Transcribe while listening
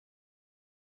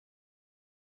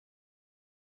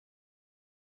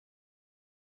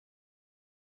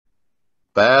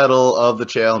Battle of the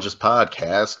Challenges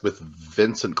podcast with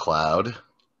Vincent Cloud.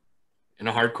 And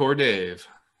a hardcore Dave.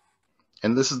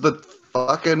 And this is the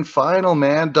fucking final,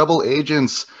 man. Double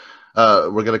Agents. We're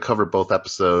going to cover both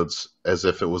episodes as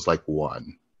if it was like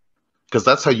one. Because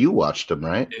that's how you watched them,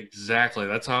 right? Exactly.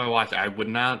 That's how I watched. I would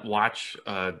not watch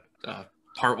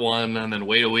part one and then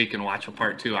wait a week and watch a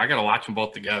part two. I got to watch them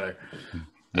both together.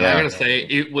 And I got to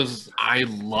say, I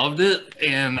loved it.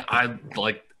 And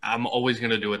I'm always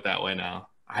going to do it that way now.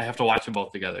 I have to watch them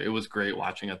both together. It was great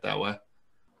watching it that way.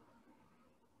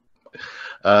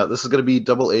 This is going to be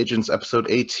Double Agents episode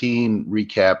 18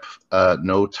 recap,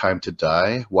 No Time to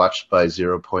Die, watched by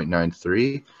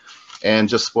 0.93. And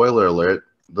just spoiler alert,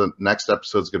 the next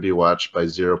episode is going to be watched by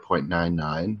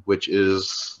 0.99, which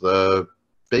is the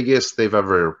biggest they've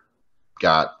ever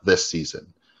got this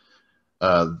season.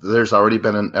 There's already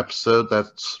been an episode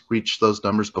that's reached those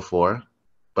numbers before,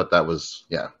 but that was,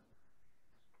 yeah.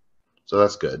 So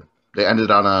that's good. They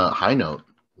ended on a high note,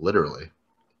 literally.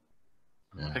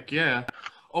 Yeah. Heck yeah.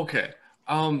 Okay.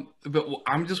 But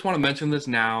I just want to mention this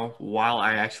now while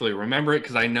I actually remember it,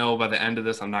 because I know by the end of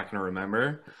this I'm not going to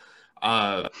remember.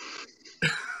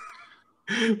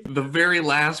 The very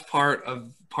last part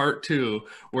of part two,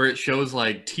 where it shows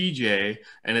like TJ,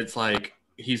 and it's like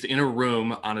he's in a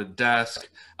room on a desk,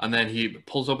 and then he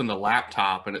pulls open the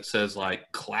laptop, and it says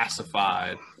like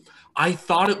classified. I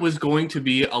thought it was going to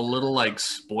be a little like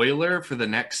spoiler for the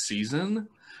next season.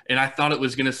 And I thought it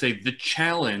was going to say The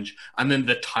Challenge and then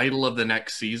the title of the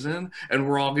next season. And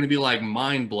we're all going to be like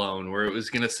mind blown, where it was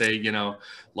going to say, you know,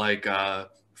 like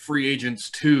Free Agents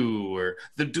 2 or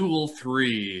The Duel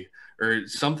 3 or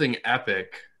something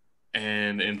epic.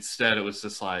 And instead it was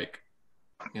just like,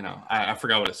 you know, I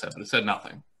forgot what it said. It said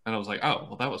nothing. And I was like, oh,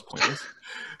 well, that was pointless.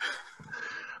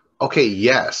 Okay,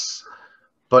 yes.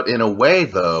 But in a way,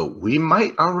 though, we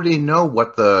might already know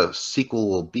what the sequel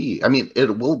will be. I mean,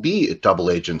 it will be Double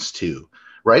Agents 2,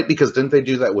 right? Because didn't they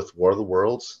do that with War of the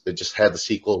Worlds? They just had the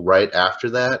sequel right after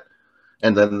that.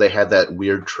 And then they had that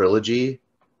weird trilogy,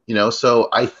 you know? So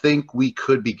I think we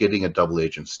could be getting a Double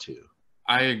Agents 2.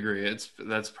 I agree.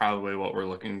 That's probably what we're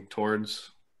looking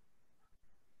towards.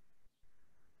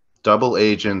 Double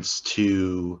Agents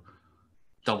 2.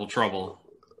 Double Trouble.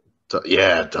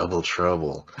 Yeah, Double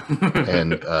Trouble.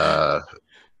 And that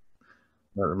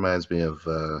reminds me of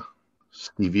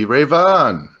Stevie Ray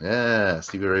Vaughan. Yeah,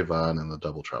 Stevie Ray Vaughan and the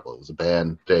Double Trouble. It was a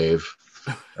band, Dave.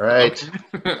 All right.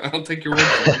 I'll take your word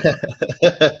for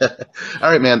it. All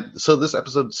right, man. So this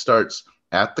episode starts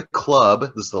at the club.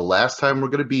 This is the last time we're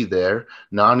going to be there.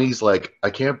 Nani's like,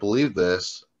 I can't believe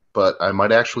this, but I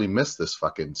might actually miss this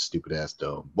fucking stupid-ass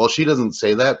dome. Well, she doesn't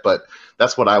say that, but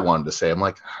that's what I wanted to say. I'm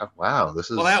like, wow, this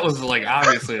is... Well, that was, like,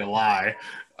 obviously a lie.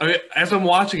 I mean, as I'm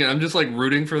watching it, I'm just, like,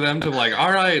 rooting for them to, like,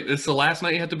 all right, it's the last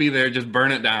night you have to be there, just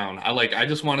burn it down. I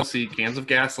just want to see cans of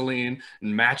gasoline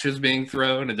and matches being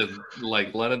thrown and just,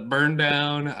 like, let it burn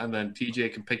down, and then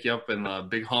TJ can pick you up in a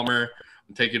big Hummer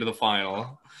and take you to the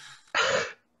final.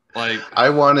 Like,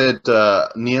 I wanted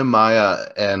Nehemiah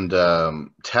and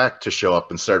Tech to show up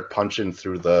and start punching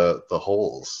through the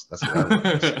holes. That's what I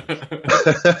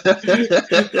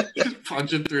wanted.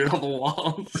 Punching through all the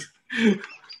walls.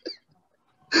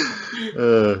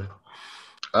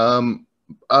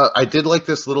 I did like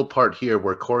this little part here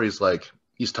where Corey's like,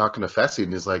 he's talking to Fessy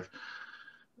and he's like,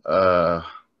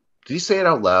 did he say it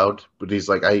out loud? But he's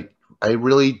like, I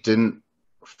really didn't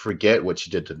forget what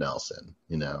you did to Nelson,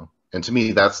 you know? And to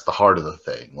me, that's the heart of the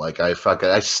thing. Like,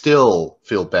 I still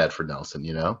feel bad for Nelson,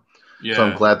 you know? Yeah. So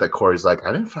I'm glad that Corey's like,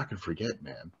 I didn't fucking forget,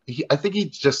 man. I think he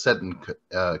just said in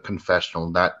confessional,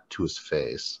 not to his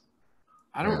face.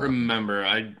 I don't remember.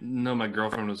 I know my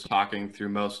girlfriend was talking through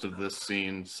most of this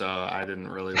scene, so I didn't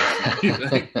really listen to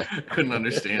anything. Couldn't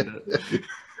understand it.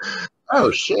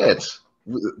 Oh, shit.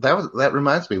 That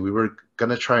reminds me. We were going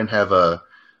to try and have a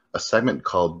segment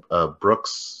called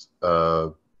Brooks...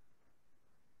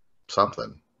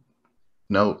 something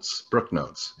Brooke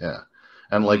notes, yeah,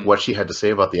 and like what she had to say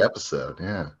about the episode.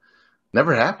 Yeah,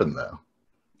 never happened though.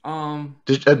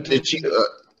 Did she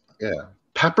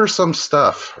pepper some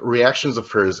stuff, reactions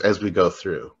of hers as we go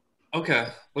through? Okay,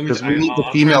 because we need the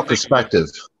female perspective.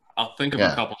 I'll think of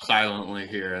a couple silently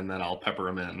here, and then I'll pepper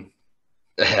them in.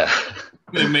 Yeah,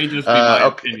 it may just be my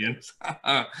opinions.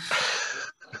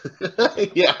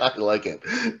 Yeah, I like it.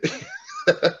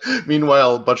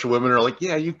 Meanwhile, a bunch of women are like,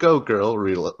 yeah, you go, girl.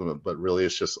 But really,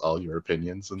 it's just all your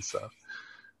opinions and stuff.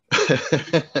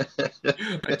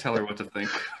 I tell her what to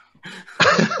think.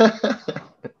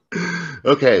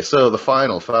 Okay, so the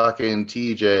final fucking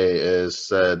TJ is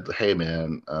said, hey,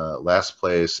 man, last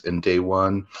place in day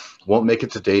one, won't make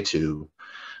it to day two.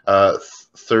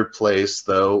 Third place,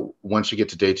 though, once you get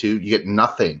to day 2, you get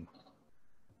nothing.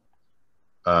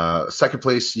 Second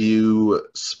place, you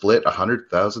split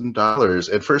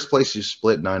 $100,000. And first place, you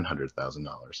split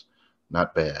 $900,000.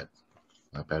 Not bad.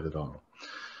 Not bad at all.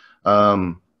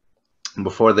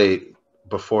 Before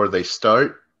they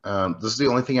start, this is the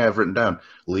only thing I have written down.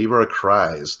 Leroy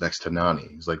cries next to Nany.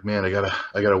 He's like, "Man, I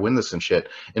gotta win this and shit."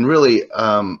 And really,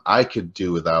 I could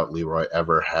do without Leroy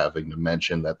ever having to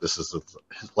mention that this is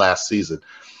his last season.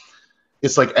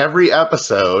 It's like every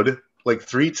episode, like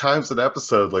 3 times an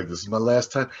episode, like, "This is my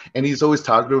last time," and he's always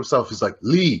talking to himself. He's like,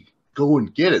 "Lee, go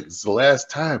and get it. This is the last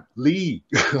time, Lee."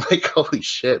 Like, holy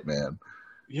shit, man.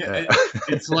 Yeah,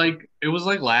 it's like it was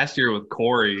like last year with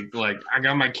Corey. Like, I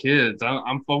got my kids.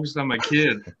 I'm focused on my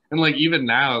kids, and like even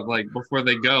now, like before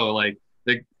they go, like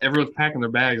everyone's packing their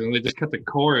bags, and they just cut the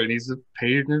Corey, and he's just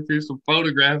paging through some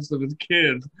photographs of his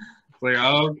kids. It's like,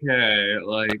 okay,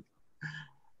 like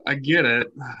I get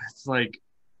it. It's like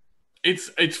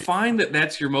it's fine that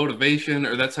that's your motivation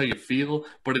or that's how you feel,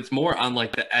 but it's more on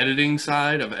like the editing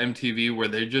side of MTV where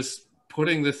they're just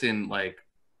putting this in like.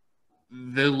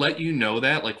 They'll let you know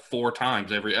that like 4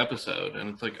 times every episode, and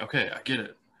it's like, okay, I get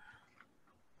it.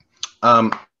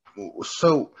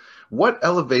 So what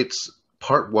elevates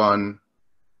part 1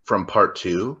 from part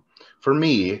 2 for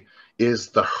me is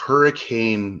the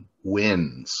hurricane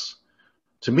winds.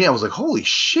 To me, I was like, holy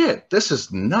shit, this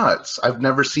is nuts. I've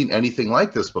never seen anything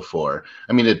like this before.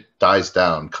 I mean, it dies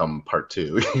down come part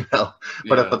 2, you know.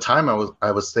 But Yeah. at the time,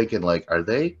 I was thinking, like, are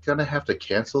they gonna have to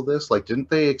cancel this? Like, didn't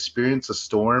they experience a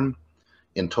storm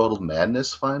in Total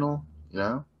Madness final, you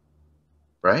know,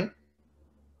 right?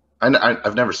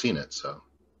 I've never seen it, so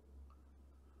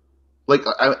like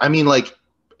I mean, like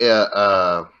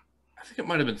I think it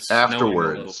might have been snowing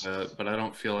afterwards. a little bit, but I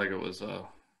don't feel like it was.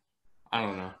 I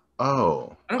don't know.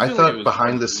 Oh, I don't I feel like it thought was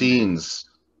behind the crazy. scenes.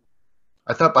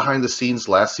 I thought behind the scenes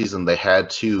last season they had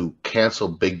to cancel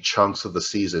big chunks of the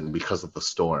season because of the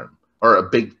storm, or a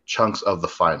big chunks of the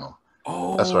final.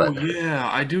 That's what Oh I heard. yeah,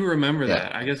 I do remember Yeah,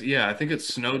 that. I guess yeah, I think it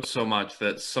snowed so much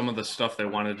that some of the stuff they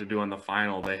wanted to do on the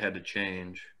final they had to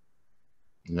change,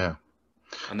 yeah.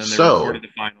 and then they So recorded the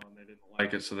final and they didn't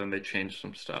like it, so then they changed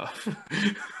some stuff.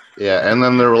 yeah, and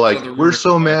then they were That's how like, the "We're rumors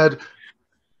so went. mad.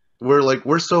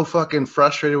 We're so fucking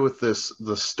frustrated with the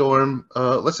storm.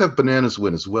 Let's have Bananas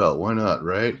win as well. Why not,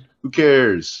 right? Who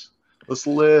cares? Let's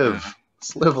live. Yeah.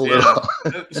 Let's live a Yeah.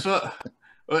 little." So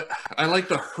I like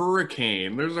the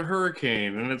hurricane. There's a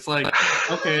hurricane, and it's like,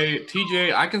 okay,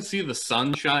 TJ, I can see the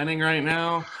sun shining right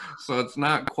now, so it's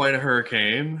not quite a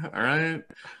hurricane, all right?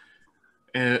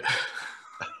 And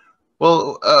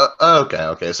Well,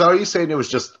 okay. So are you saying it was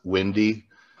just windy,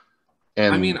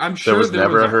 I mean, and I'm there sure was there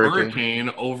was never a a hurricane? hurricane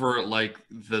over like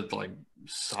the like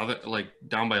southern, like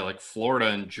down by like Florida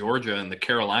and Georgia and the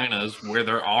Carolinas where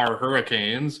there are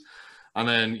hurricanes, and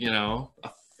then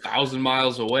 1,000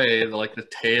 miles away, like the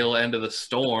tail end of the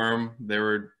storm, they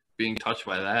were being touched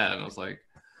by that, and I was like,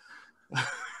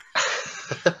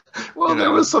 Well, you there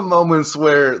know, was some moments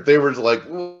where they were like,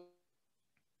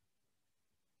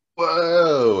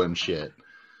 "Whoa" and shit.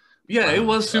 yeah, it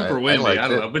was super I windy. I liked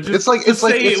don't it. know, but It's just like to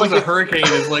say it was a if, hurricane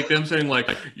is like them saying like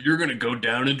you're gonna go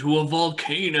down into a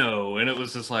volcano, and it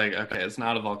was just like, okay, it's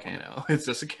not a volcano, it's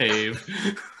just a cave.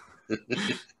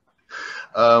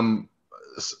 um,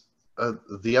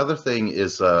 the other thing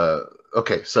is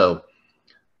okay. So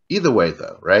either way,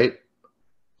 though, right?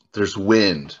 There's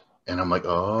wind, and I'm like,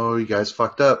 oh, you guys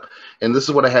fucked up. And this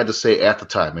is what I had to say at the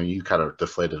time. And you kind of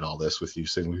deflated all this with you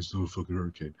saying there's no fucking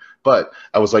hurricane. But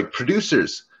I was like,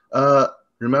 producers,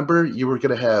 remember you were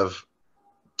gonna have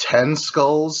 10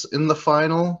 skulls in the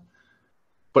final,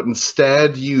 but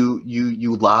instead you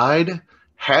lied.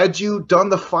 Had you done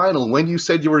the final when you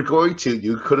said you were going to,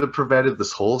 you could have prevented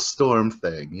this whole storm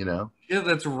thing, you know? Yeah,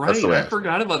 that's That's right. the way I I feel.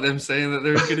 forgot about them saying that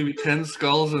there's going to be 10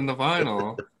 skulls in the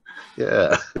final.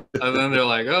 Yeah. And then they're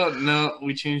like, oh, no,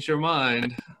 we changed our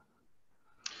mind.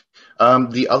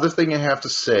 The other thing I have to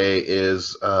say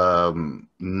is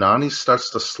Nany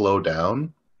starts to slow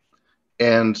down.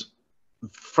 And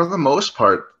for the most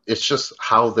part, it's just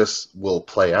how this will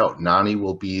play out. Nany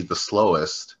will be the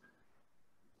slowest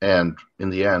and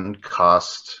in the end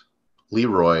cost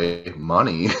Leroy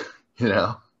money, you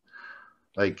know?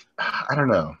 Like, I don't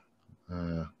know.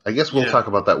 I guess we'll talk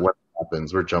about that when it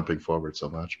happens. We're jumping forward so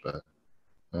much, but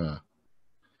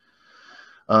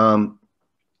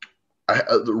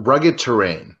rugged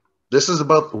terrain. This is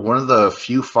about one of the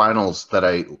few finals that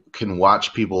I can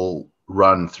watch people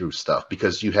run through stuff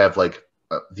because you have like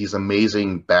these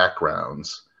amazing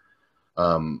backgrounds.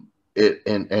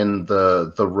 and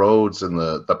the roads and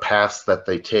the paths that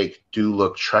they take do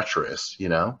look treacherous,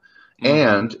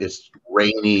 and it's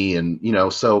rainy, and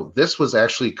so this was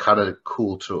actually kind of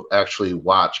cool to actually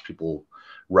watch people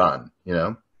run.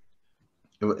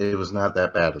 It was not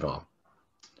that bad at all.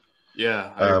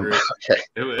 Yeah, I agree. Okay.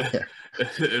 It,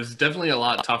 it was definitely a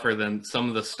lot tougher than some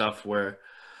of the stuff where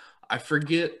I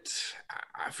forget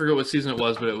what season it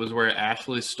was, but it was where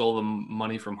Ashley stole the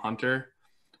money from Hunter,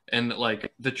 and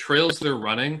like the trails they're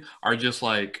running are just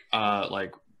like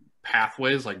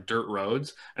pathways, like dirt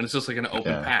roads, and it's just like an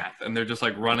open path, and they're just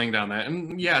like running down that.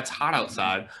 And yeah, it's hot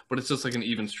outside, but it's just like an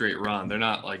even straight run. They're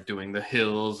not like doing the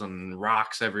hills and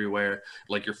rocks everywhere.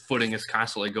 Like your footing is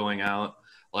constantly going out.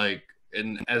 Like,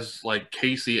 and as like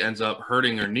Casey ends up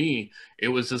hurting her knee, it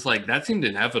was just like that seemed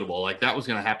inevitable. Like that was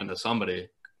going to happen to somebody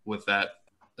with that,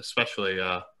 especially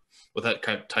with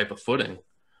that type of footing.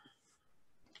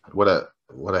 What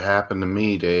happened to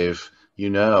me, Dave?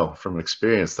 From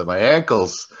experience that my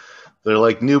ankles, they're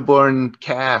like newborn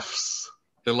calves.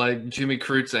 They're like Jimmy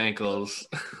Crut's ankles.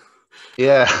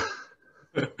 Yeah.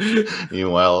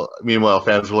 Meanwhile,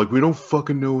 fans were like, "We don't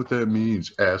fucking know what that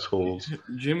means, assholes."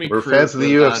 We're fans of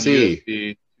the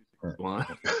UFC.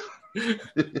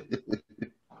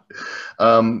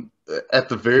 At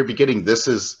the very beginning, this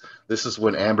is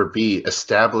when Amber B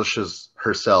establishes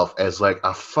herself as like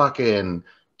a fucking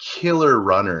killer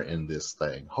runner in this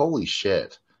thing. Holy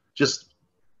shit. Just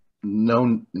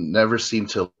never seemed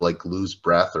to like lose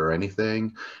breath or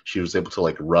anything. She was able to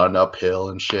like run uphill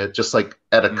and shit, just like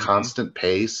at a constant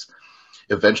pace.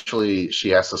 Eventually she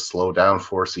has to slow down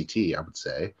for CT, I would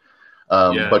say.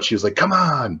 But she was like, "Come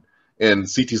on." And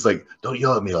CT's like, "Don't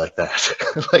yell at me like that."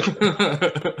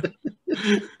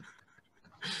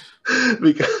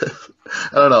 Because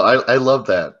I don't know. I love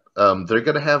that. They're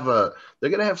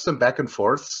gonna have some back and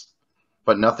forths,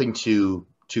 but nothing too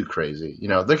crazy.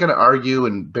 They're gonna argue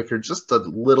and bicker just a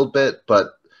little bit,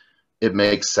 but it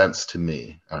makes sense to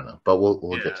me. I don't know, but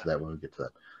we'll get to that when we get to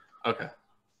that. Okay.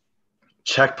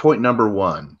 Checkpoint number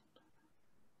 1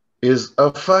 is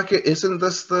isn't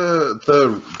this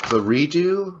the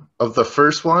redo of the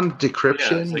first one?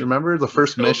 Decryption. Like, remember the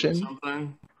first mission?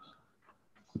 Something.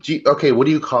 Okay, what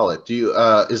do you call it? Do you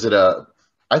is it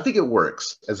I think it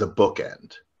works as a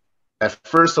bookend. At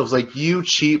first, I was like, "You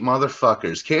cheap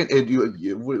motherfuckers!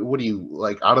 What are you,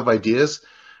 like, out of ideas?"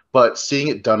 But seeing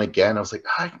it done again, I was like,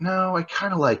 I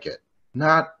kind of like it.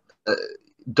 Not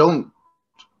don't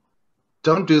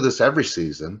do this every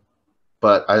season,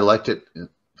 but I liked it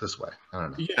this way. I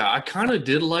don't know. Yeah, I kind of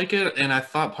did like it, and I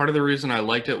thought part of the reason I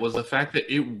liked it was the fact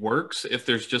that it works if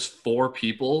there's just 4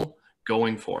 people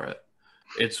going for it.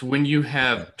 It's when you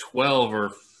have 12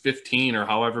 or 15 or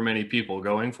however many people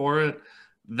going for it,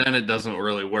 then it doesn't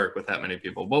really work with that many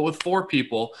people. But with 4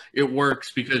 people, it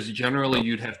works because generally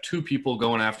you'd have 2 people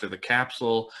going after the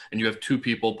capsule and you have 2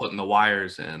 people putting the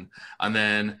wires in. And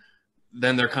then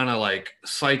they're kind of like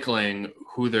cycling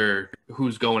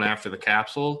who's going after the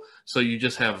capsule. So you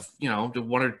just have,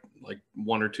 1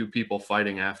 or 2 people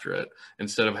fighting after it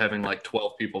instead of having like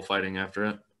 12 people fighting after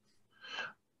it.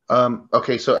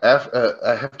 Okay, so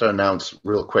I have to announce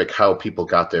real quick how people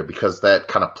got there because that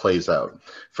kind of plays out.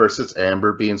 First, it's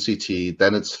Amber B and CT,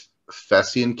 then it's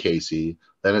Fessy and Casey,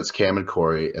 then it's Cam and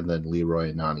Corey, and then Leroy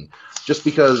and Nany. Just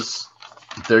because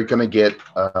they're going to get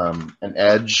an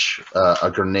edge, a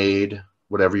grenade,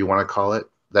 whatever you want to call it,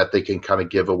 that they can kind of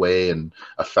give away and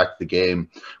affect the game,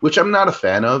 which I'm not a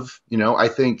fan of. I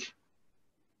think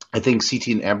CT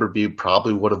and Amber B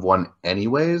probably would have won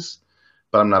anyways.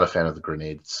 But I'm not a fan of the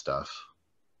grenade stuff.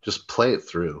 Just play it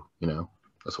through,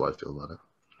 That's how I feel about it.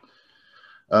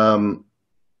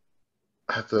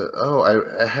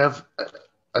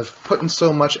 I've put in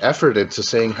so much effort into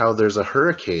saying how there's a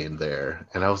hurricane there,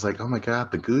 and I was like, oh my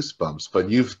god, the goosebumps. But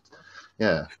you've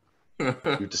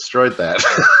destroyed that.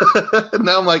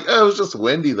 Now I'm like, oh, it was just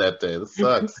windy that day. That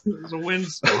sucks. It was a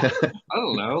windstorm. I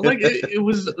don't know. Like it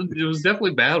was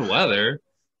definitely bad weather,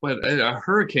 but a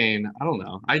hurricane. I don't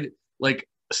know. Like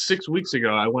 6 weeks ago,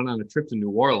 I went on a trip to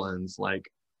New Orleans.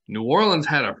 Like, New Orleans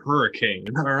had a hurricane,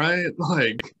 all right?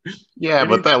 Like, yeah,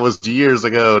 but that was years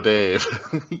ago, Dave.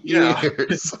 Yeah.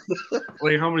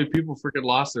 Like, how many people freaking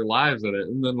lost their lives in it?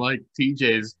 And then, like,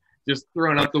 TJ's just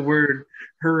throwing out the word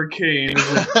hurricane.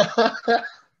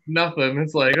 Nothing.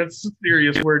 It's like, that's a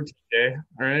serious word, TJ,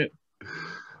 all right?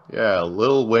 Yeah,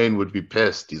 Lil Wayne would be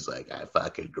pissed. He's like, I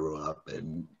fucking grew up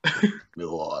in New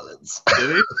Orleans.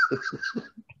 Did he?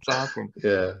 It's awesome.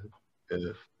 Yeah.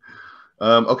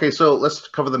 Okay, so let's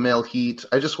cover the male heat.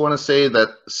 I just want to say that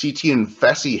CT and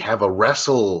Fessy have a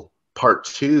wrestle part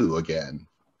 2 again.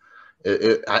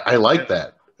 I like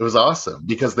that. It was awesome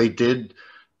because they did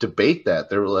debate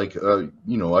that. They were like,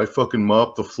 I fucking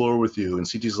mopped the floor with you, and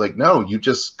CT's like, no, you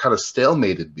just kind of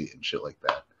stalemated me and shit like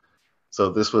that.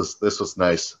 So this was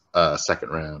nice. Second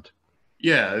round.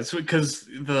 Yeah, it's because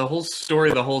the whole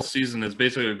story, the whole season has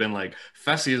basically been like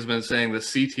Fessy has been saying the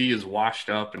CT is washed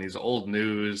up and he's old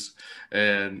news,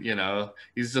 and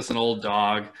he's just an old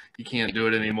dog. He can't do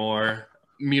it anymore.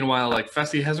 Meanwhile, like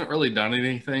Fessy hasn't really done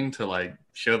anything to like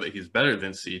show that he's better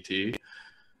than CT,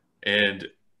 and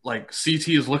like CT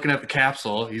is looking at the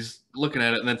capsule, he's looking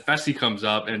at it, and then Fessy comes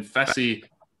up, and Fessy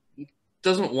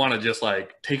doesn't want to just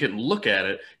like take it and look at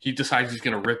it. He decides he's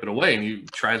gonna rip it away, and he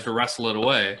tries to wrestle it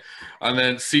away. And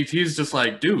then CT's just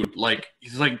like, dude, like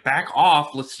he's like, back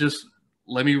off.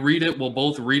 Let me read it. We'll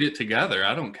both read it together.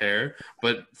 I don't care.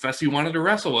 But Fessy wanted to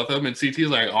wrestle with him, and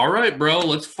CT's like, all right, bro,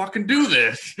 let's fucking do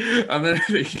this. And then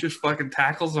he just fucking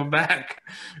tackles him back.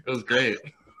 It was great.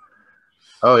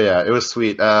 Oh yeah, it was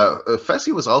sweet.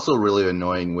 Fessy was also really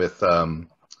annoying with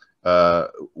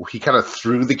he kind of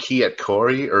threw the key at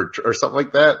Corey or something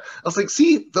like that. I was like,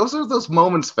 see, those are those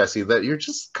moments, Fessy, that you're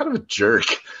just kind of a jerk.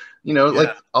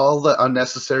 Like all the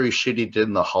unnecessary shit he did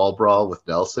in the hall brawl with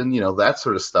Nelson, that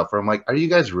sort of stuff where I'm like, are you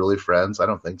guys really friends? I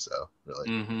don't think so, really.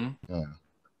 Mm-hmm. Yeah.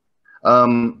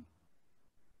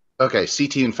 Okay,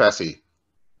 CT and Fessy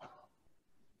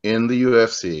in the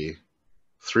UFC,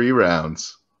 3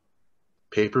 rounds,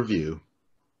 pay-per-view,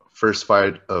 first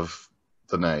fight of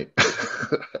the night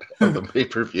of the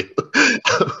pay-per-view.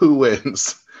 Who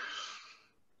wins?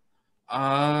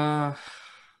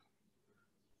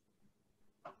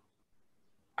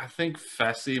 I think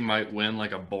Fessy might win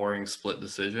like a boring split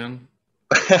decision.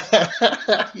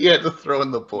 You had to throw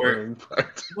in the boring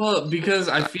part. Well, because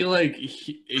I feel like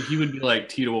he would be like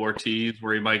Tito Ortiz,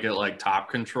 where he might get like top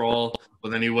control,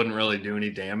 but then he wouldn't really do any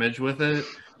damage with it.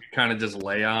 You'd kind of just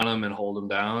lay on him and hold him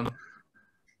down.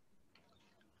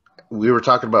 We were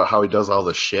talking about how he does all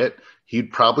the shit.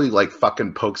 He'd probably like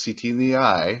fucking poke CT in the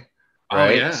eye,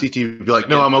 right? Oh, yeah. CT would be like,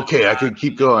 no, I'm okay. I can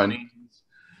keep going.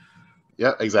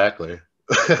 Yeah, exactly.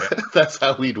 That's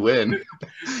how we'd win.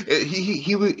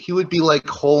 He would be like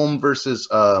Holm versus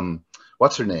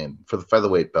what's her name for the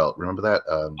featherweight belt? Remember that?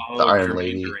 The Iron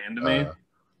Lady. Yeah.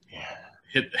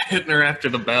 Hitting her after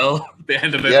the bell at the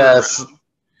end of it. Yes.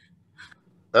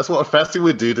 That's what Fessy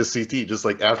would do to CT, just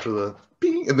like after the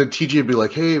bing, and then TJ would be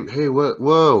like, hey,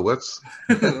 whoa, what's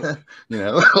like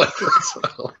that's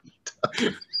what he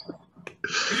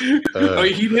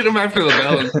does. He'd hit him after the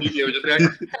bell, and TJ would just be like,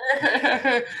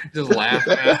 just laugh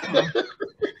at him.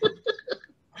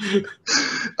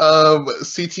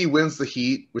 CT wins the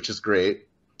heat, which is great.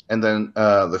 And then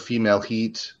the female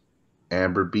heat,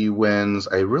 Amber B wins.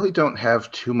 I really don't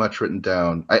have too much written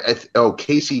down.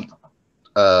 Casey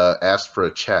asked for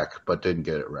a check, but didn't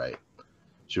get it right.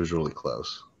 She was really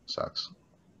close. Sucks.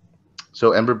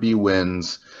 So Amber B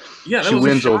wins. Yeah, she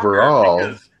wins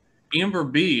overall. Amber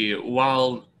B,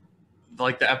 while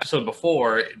like the episode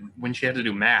before, when she had to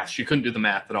do math, she couldn't do the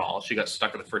math at all. She got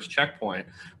stuck at the first checkpoint.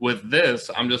 With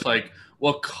this, I'm just like,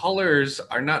 well, colors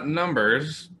are not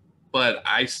numbers, but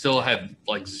I still had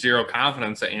like zero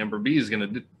confidence that Amber B is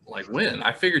going to like win.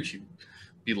 I figured she'd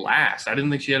be last. I didn't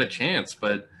think she had a chance,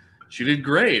 but she did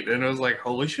great. And I was like,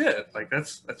 holy shit, like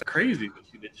that's crazy that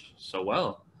she did so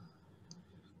well.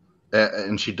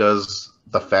 And she does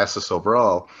the fastest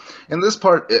overall. And this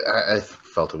part, I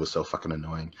felt it was so fucking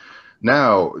annoying.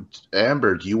 Now,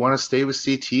 Amber, do you want to stay with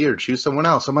CT or choose someone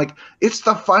else? I'm like, it's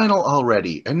the final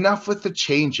already. Enough with the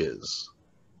changes.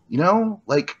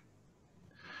 Like,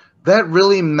 that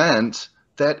really meant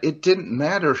that it didn't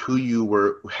matter who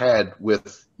you had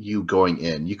with you going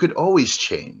in. You could always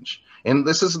change. And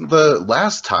this isn't the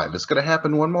last time. It's going to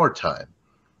happen one more time.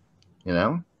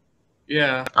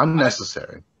 Yeah.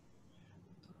 Unnecessary.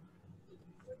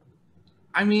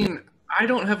 I mean, I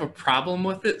don't have a problem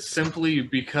with it simply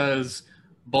because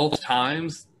both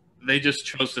times they just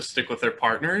chose to stick with their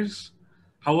partners.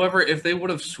 However, if they would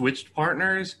have switched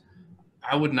partners,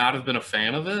 I would not have been a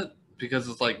fan of it because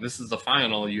it's like, this is the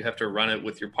final. You have to run it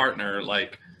with your partner.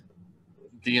 Like,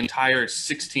 the entire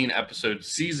 16 episode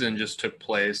season just took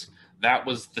place. That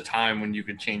was the time when you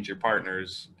could change your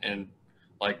partners. And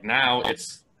like now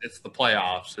it's the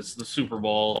playoffs. It's the Super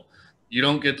Bowl. You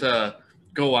don't get to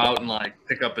go out and like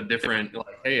pick up a different,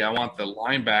 like, hey, I want the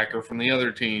linebacker from the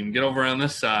other team. Get over on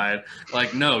this side.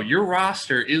 Like, no, your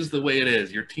roster is the way it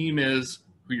is. Your team is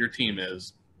who your team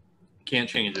is. Can't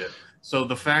change it. So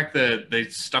the fact that they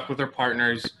stuck with their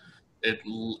partners, it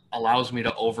allows me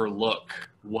to overlook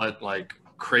what like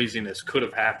craziness could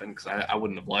have happened because I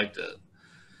wouldn't have liked it.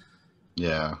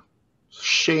 Yeah.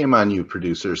 Shame on you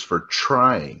producers for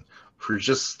trying. for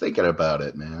just thinking about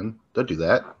it, man. Don't do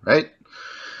that, right?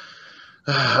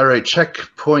 All right,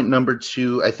 checkpoint number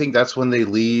 2. I think that's when they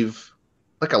leave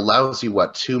like a lousy,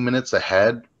 2 minutes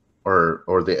ahead,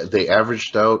 or they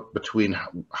averaged out between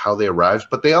how they arrived,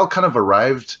 but they all kind of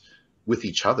arrived with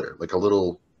each other, like a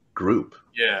little group.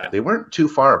 Yeah. They weren't too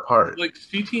far apart. Like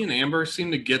CT and Amber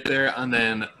seemed to get there, and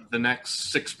then the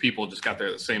next 6 people just got there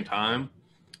at the same time.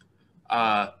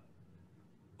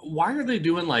 Why are they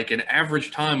doing like an average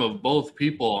time of both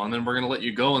people, and then we're going to let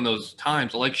you go in those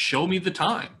times? Like, show me the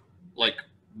time. Like,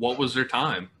 what was their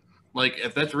time? Like,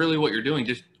 if that's really what you're doing,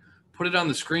 just put it on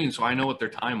the screen so I know what their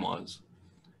time was.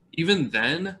 Even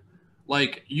then,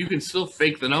 like, you can still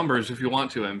fake the numbers if you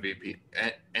want to,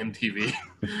 MTV.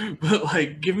 But,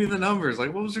 like, give me the numbers.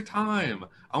 Like, what was their time?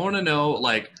 I want to know,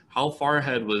 like, how far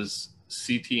ahead was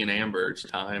CT and Amber's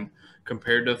time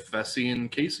compared to Fessy and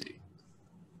Casey?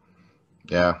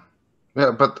 Yeah,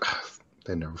 but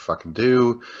they never fucking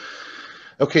do.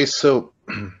 Okay, so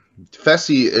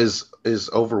Fessy is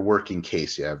overworking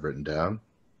Casey. I've written down.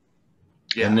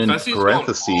 Yeah, and in Fessy's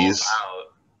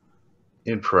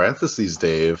parentheses,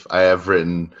 Dave, I have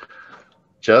written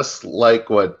just like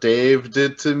what Dave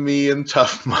did to me in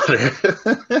Tough Mudder,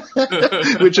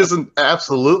 which isn't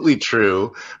absolutely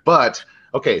true, but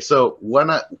okay. So when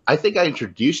I think I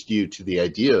introduced you to the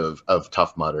idea of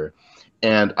Tough Mudder.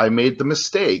 And I made the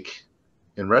mistake,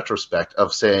 in retrospect,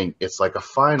 of saying, it's like a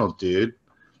final, dude.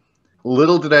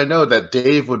 Little did I know that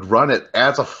Dave would run it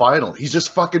as a final. He's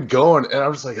just fucking going. And I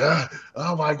was like,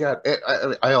 oh, my God.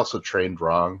 I also trained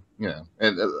wrong, you know,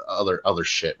 and other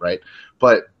shit, right?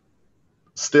 But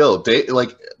still, Dave,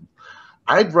 like,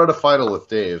 I'd run a final with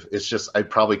Dave. It's just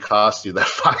I'd probably cost you that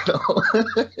final.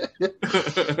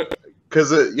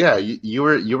 Because you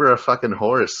were a fucking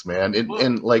horse, man,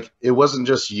 and like it wasn't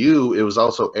just you; it was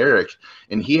also Eric,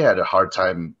 and he had a hard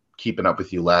time keeping up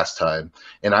with you last time.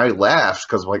 And I laughed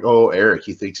because I'm like, oh, Eric,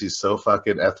 he thinks he's so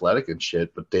fucking athletic and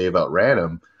shit, but Dave outran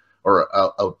him or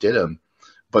outdid him.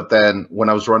 But then when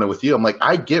I was running with you, I'm like,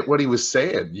 I get what he was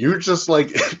saying. You're just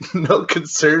like no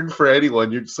concern for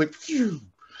anyone. You're just like, phew,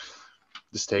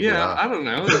 just take it off. I don't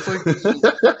know. It's like.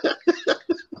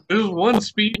 There's one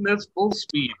speed, and that's full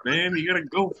speed, man. You gotta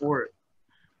go for it.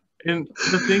 And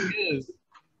the thing is,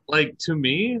 like, to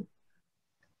me,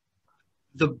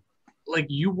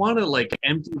 you want to like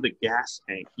empty the gas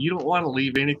tank. You don't want to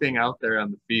leave anything out there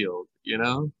on the field. You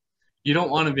know, you don't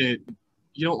want to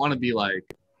be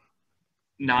like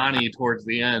Nani towards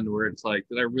the end, where it's like,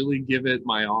 did I really give it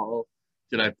my all?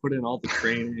 Did I put in all the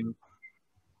training?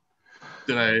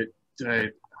 Did I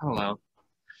don't know.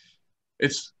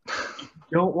 It's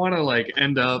you don't want to like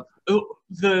end up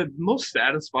the most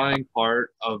satisfying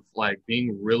part of like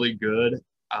being really good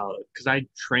because I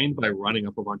trained by running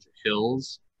up a bunch of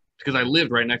hills because I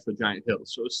lived right next to a giant hill,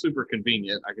 so it was super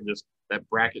convenient. I could just that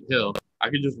bracket hill I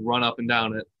could just run up and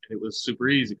down it, and it was super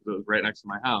easy because it was right next to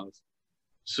my house.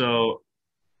 So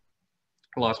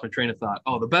I lost my train of thought.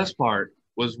 Oh, the best part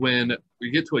was when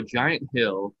we get to a giant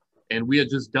hill and we had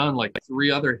just done like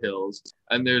 3 other hills,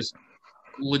 and there's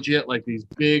legit like these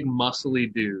big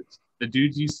muscly dudes, the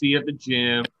dudes you see at the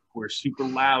gym who are super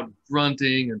loud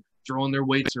grunting and throwing their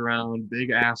weights around, big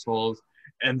assholes,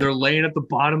 and they're laying at the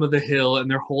bottom of the hill and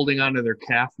they're holding onto their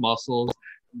calf muscles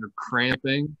and they're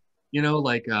cramping, you know,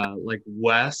 like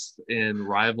Wes in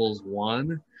Rivals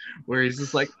 1, where he's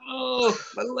just like, oh,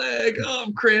 my leg, oh,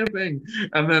 I'm cramping,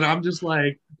 and then I'm just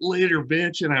like, later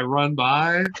bitch, and I run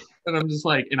by and I'm just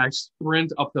like, and I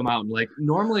sprint up the mountain. Like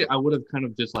normally I would have kind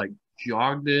of just like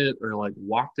jogged it or like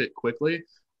walked it quickly.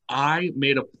 I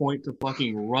made a point to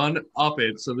fucking run up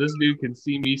it so this dude can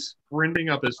see me sprinting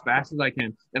up as fast as I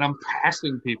can, and I'm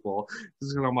passing people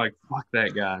because I'm like, fuck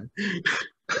that guy.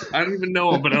 I don't even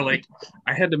know him, but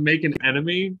I had to make an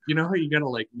enemy. You know how you gotta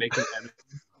like make an enemy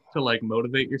to like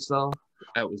motivate yourself?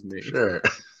 That was me. Sure.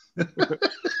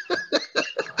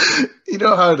 You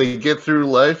know how to get through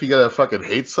life? You gotta fucking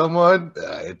hate someone?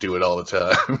 I do it all the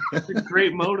time. It's a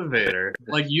great motivator.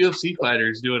 Like UFC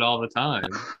fighters do it all the time.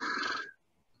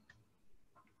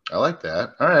 I like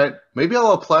that. All right. Maybe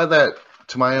I'll apply that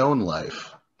to my own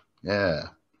life. Yeah.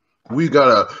 We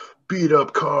gotta beat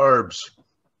up carbs.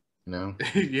 You know?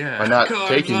 Yeah. By not carbs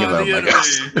taking them, I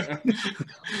guess.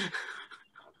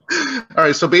 All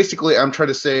right. So basically, I'm trying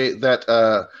to say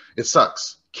that it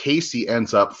sucks. Casey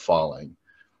ends up falling.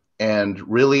 And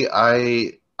really,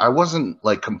 I wasn't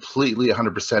like completely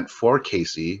 100% for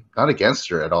Casey, not against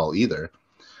her at all either.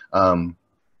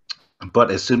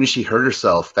 But as soon as she hurt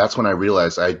herself, that's when I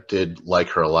realized I did like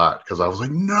her a lot, because I was like,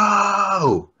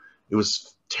 no, it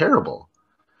was terrible.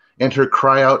 And her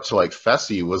cry out to like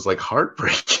Fessy was like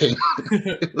heartbreaking.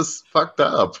 It was fucked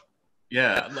up.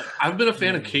 Yeah, like, I've been a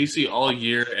fan of Casey all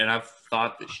year, and I've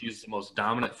thought that she's the most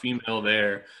dominant female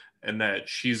there, and that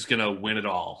she's gonna win it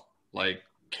all. Like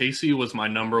Casey was my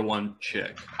number one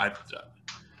chick. I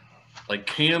like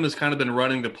Cam has kind of been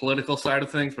running the political side of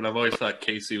things, but I've always thought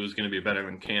Casey was going to be better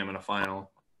than Cam in a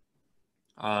final.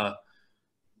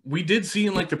 We did see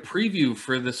in like the preview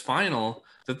for this final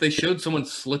that they showed someone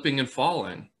slipping and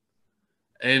falling.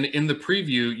 And in the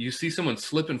preview, you see someone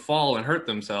slip and fall and hurt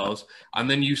themselves. And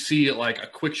then you see like a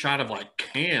quick shot of like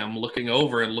Cam looking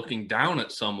over and looking down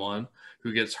at someone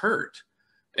who gets hurt.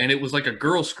 And it was like a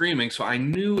girl screaming. So I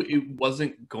knew it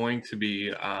wasn't going to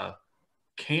be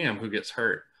Cam who gets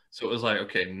hurt. So it was like,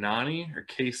 okay, Nani or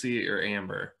Casey or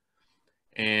Amber.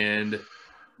 And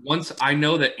once I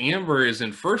know that Amber is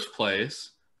in first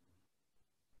place,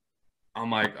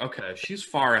 I'm like, okay, she's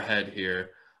far ahead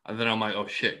here. And then I'm like, oh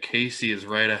shit, Casey is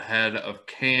right ahead of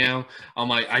Cam. I'm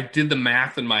like, I did the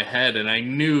math in my head and I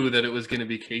knew that it was going to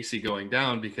be Casey going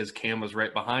down because Cam was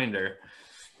right behind her.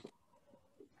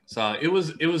 So it was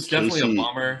definitely Casey, a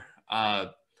bummer.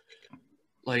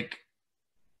 Like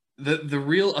the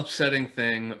real upsetting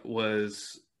thing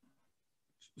was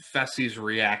Fessy's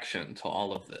reaction to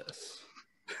all of this.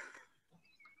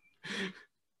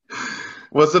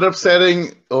 was it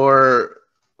upsetting or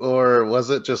was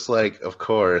it just like, of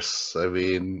course? I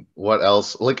mean, what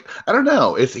else? Like, I don't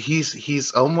know. If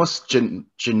he's almost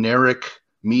generic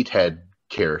meathead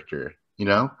character, you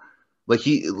know? Like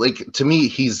to me,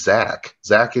 he's Zach.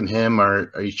 Zach and him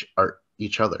are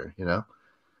each other, you know?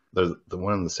 They're the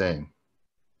one and the same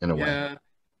in a way. Yeah,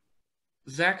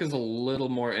 Zach is a little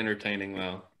more entertaining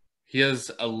though. He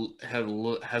has a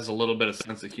little bit of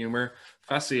sense of humor.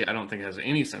 Fessy, I don't think has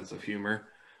any sense of humor.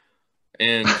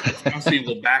 And Fessy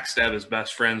will backstab his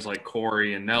best friends like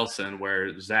Corey and Nelson,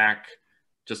 where Zach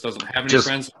just doesn't have any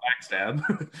friends to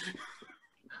backstab.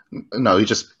 No, he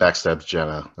just backstabs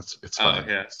Jenna. It's fine. Oh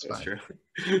yeah, that's fine. True.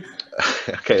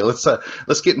 Okay, let's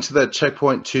get into the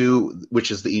checkpoint 2,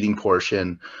 which is the eating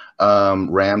portion.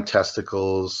 Ram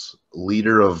testicles,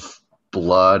 liter of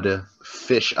blood,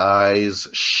 fish eyes,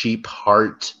 sheep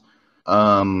heart.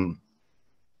 I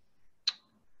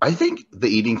think the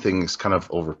eating thing is kind of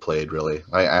overplayed. Really,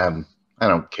 I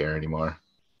don't care anymore.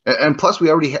 And plus, we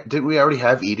already didn't we already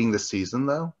have eating this season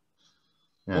though?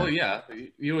 Yeah. Well, yeah,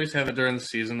 you always have it during the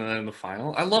season and then in the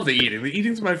final. I love the eating. The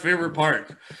eating's my favorite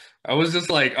part. I was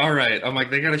just like, all right. I'm like,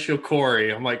 they got to show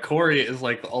Corey. I'm like, Corey is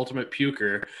like the ultimate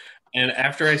puker. And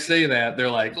after I say that,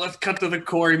 they're like, let's cut to the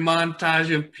Corey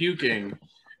montage of puking.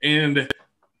 And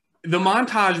the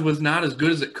montage was not as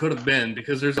good as it could have been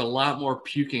because there's a lot more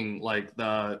puking. Like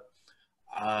the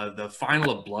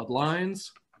final of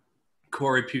Bloodlines,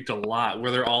 Corey puked a lot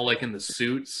where they're all like in the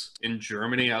suits in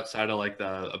Germany outside of like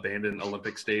the abandoned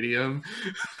Olympic Stadium.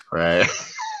 Right.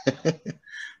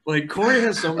 Like Corey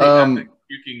has so many epic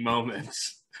puking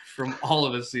moments from all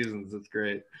of his seasons. It's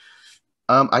great.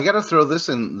 I got to throw this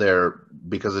in there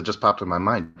because it just popped in my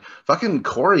mind. Fucking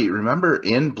Corey, remember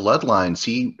in Bloodlines,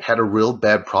 he had a real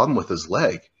bad problem with his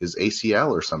leg, his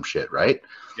ACL or some shit, right?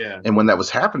 Yeah. And when that was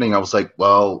happening, I was like,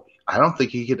 well, I don't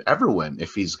think he could ever win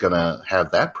if he's going to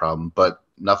have that problem. But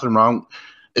nothing wrong,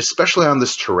 especially on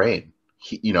this terrain.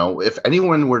 If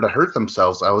anyone were to hurt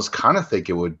themselves, I was kind of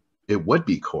thinking it would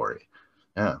be Corey.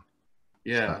 Yeah.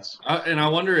 Yeah, nice. And I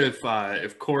wonder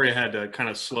if Corey had to kind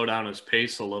of slow down his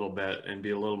pace a little bit and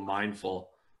be a little mindful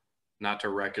not to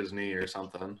wreck his knee or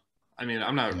something. I mean,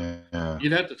 I'm not. Yeah.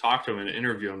 You'd have to talk to him and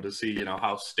interview him to see,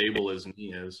 how stable his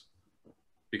knee is,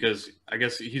 because I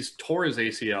guess he's tore his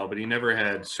ACL, but he never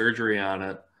had surgery on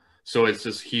it, so it's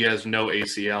just he has no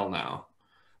ACL now.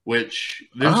 Which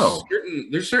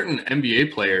there's certain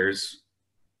NBA players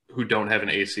who don't have an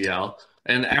ACL.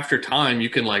 And after time,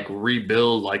 you can like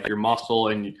rebuild like your muscle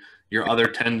and your other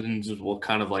tendons will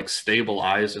kind of like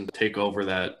stabilize and take over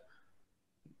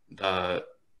the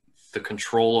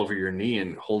control over your knee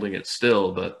and holding it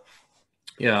still. But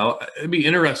it'd be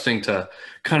interesting to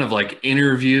kind of like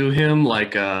interview him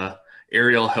like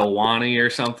Ariel Helwani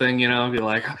or something, be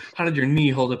like, how did your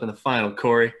knee hold up in the final,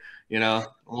 Corey? A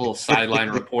little sideline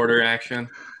reporter action.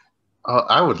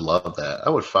 I would love that. I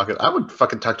would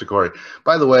fucking talk to Corey.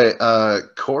 By the way,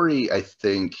 Corey, I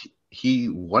think he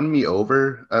won me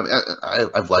over.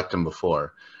 I've liked him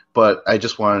before, but I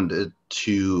just wanted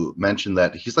to mention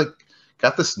that he's like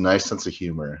got this nice sense of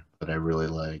humor that I really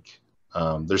like.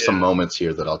 There's some moments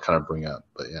here that I'll kind of bring up,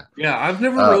 but yeah. Yeah, I've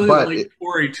never really liked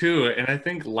Corey too, and I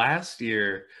think last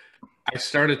year I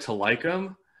started to like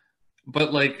him.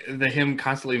 But like him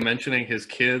constantly mentioning his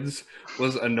kids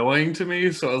was annoying to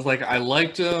me. So I was like, I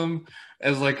liked him.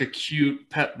 as like a cute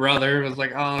pet brother. It was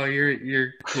like, oh,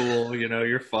 you're cool, you know,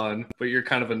 you're fun, but you're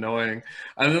kind of annoying.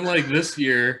 And then like this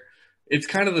year, it's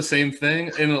kind of the same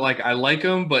thing. And like I like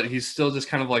him, but he's still just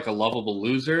kind of like a lovable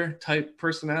loser type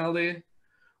personality.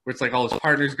 Where it's like all his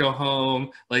partners go home,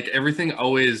 like everything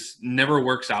always never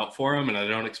works out for him, and I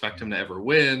don't expect him to ever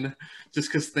win, just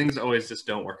because things always just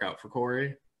don't work out for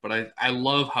Corey. But I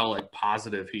love how like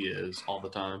positive he is all the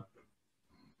time.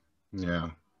 Yeah.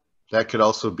 That could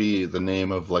also be the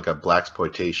name of like a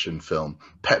blaxploitation film,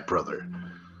 Pet Brother.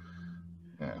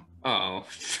 Yeah. Oh.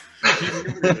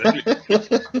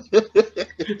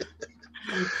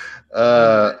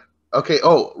 Okay.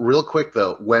 Oh, real quick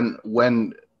though,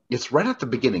 when it's right at the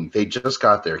beginning, they just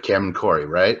got there, Cam and Corey,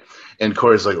 right? And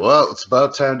Corey's like, "Well, it's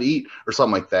about time to eat," or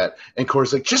something like that. And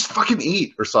Corey's like, "Just fucking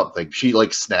eat," or something. She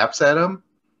like snaps at him,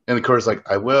 and Corey's like,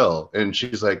 "I will," and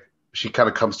she's like, she kind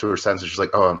of comes to her senses. She's like,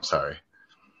 "Oh, I'm sorry."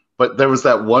 But there was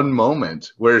that one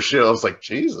moment where I was like,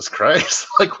 Jesus Christ,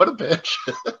 like what a bitch.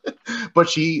 But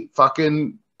she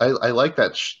fucking, I like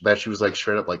that that she was like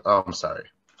straight up like, "Oh, I'm sorry."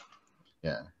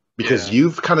 Yeah. Because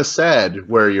you've kind of said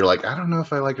where you're like, I don't know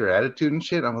if I like her attitude and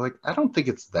shit. I'm like, I don't think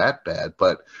it's that bad.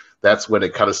 But that's when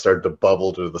it kind of started to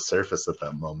bubble to the surface at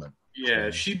that moment.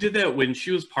 Yeah, she did that when she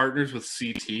was partners with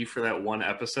CT for that one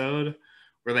episode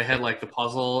where they had like the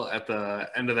puzzle at the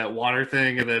end of that water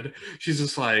thing. And then she's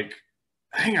just like,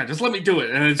 hang on, just let me do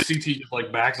it. And then CT just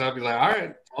like backs up. He's like, all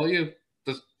right, all you,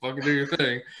 just fucking do your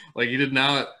thing. Like you did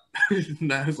not,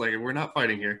 it's like, we're not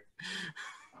fighting here.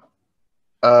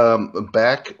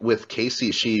 Back with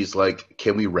Casey, she's like,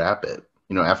 "Can we wrap it?"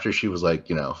 You know, after she was like,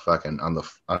 you know, fucking on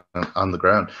the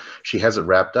ground, she has it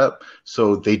wrapped up.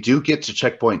 So they do get to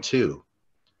checkpoint 2,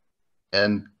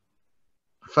 and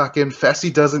fucking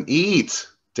Fessy doesn't eat.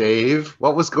 Dave,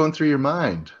 what was going through your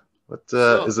mind? What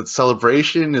is it?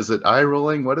 Celebration? Is it eye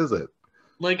rolling? What is it?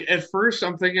 Like at first,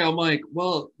 I'm thinking, I'm like,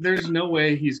 well, there's no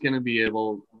way he's gonna be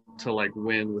able to like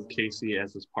win with Casey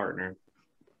as his partner.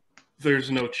 There's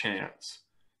no chance.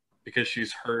 Because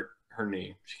she's hurt her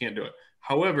knee. She can't do it.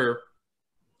 However,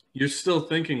 you're still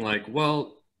thinking like,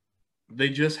 well, they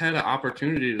just had an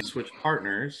opportunity to switch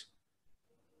partners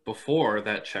before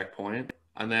that checkpoint.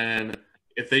 And then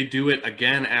if they do it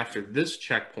again after this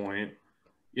checkpoint,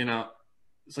 you know,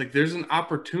 it's like there's an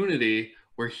opportunity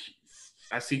where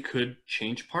Fessy could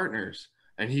change partners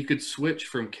and he could switch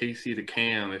from Casey to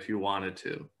Cam if you wanted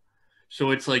to.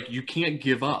 So it's like you can't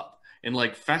give up. And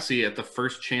like Fessy at the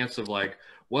first chance of like,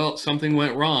 well, something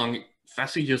went wrong,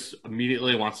 Fessy just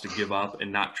immediately wants to give up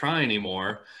and not try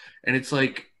anymore. And it's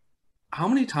like, how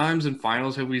many times in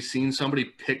finals have we seen somebody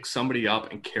pick somebody up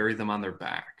and carry them on their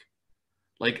back?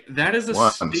 Like, that is a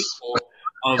staple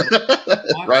of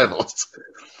Rivals.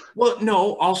 Well,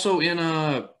 no, also in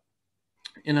a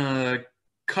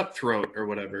Cutthroat or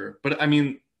whatever. But I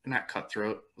mean, not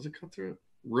Cutthroat. Was it Cutthroat?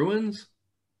 Ruins?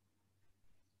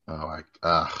 Oh,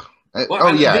 they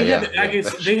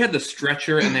had the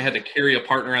stretcher and they had to carry a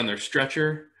partner on their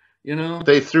stretcher, you know?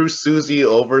 They threw Susie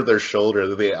over their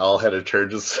shoulder. They all had to turn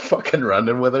just fucking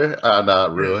running with her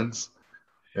on Ruins.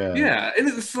 Yeah, and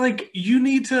it's like you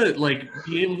need to like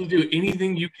be able to do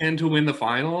anything you can to win the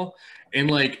final. And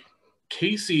like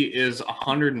Casey is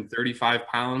 135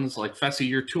 pounds. Like Fessy,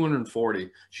 you're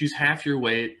 240. She's half your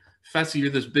weight. Fessy, you're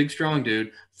this big, strong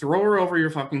dude. Throw her over your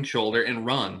fucking shoulder and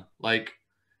run. Like,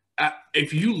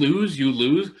 if you lose, you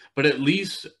lose, but at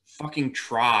least fucking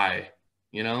try,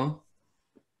 you know?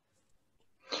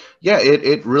 Yeah,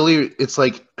 it really, it's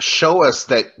like, show us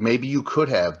that maybe you could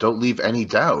have. Don't leave any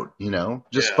doubt, you know?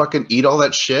 Just fucking eat all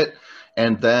that shit,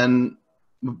 and then,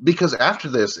 because after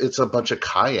this, it's a bunch of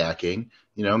kayaking,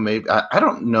 you know? Maybe I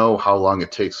don't know how long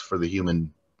it takes for the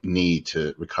human knee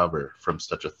to recover from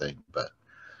such a thing, but,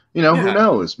 you know, who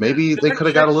knows? Maybe they could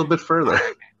have got a little bit further.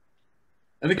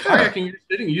 And the kayaking, you're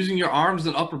sitting using your arms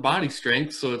and upper body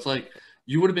strength, so it's like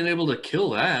you would have been able to kill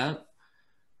that.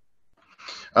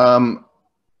 I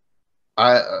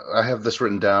have this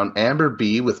written down. Amber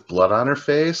B with blood on her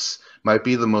face might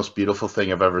be the most beautiful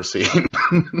thing I've ever seen.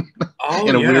 In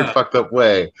a weird, fucked up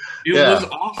way. It was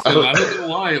awesome. I don't know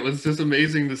why. It was just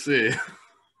amazing to see.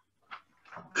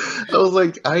 I was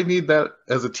like, I need that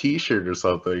as a t-shirt or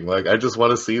something. Like, I just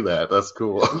want to see that. That's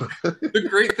cool. The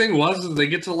great thing is they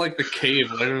get to like the cave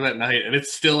later that night and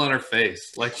it's still on her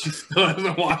face. Like she still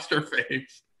hasn't washed her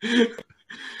face.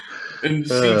 And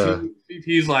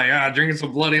CT's like, drinking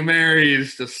some Bloody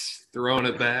Marys, just throwing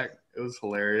it back. It was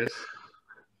hilarious.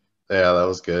 Yeah, that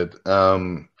was good.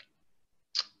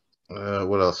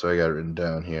 What else do I got written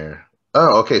down here?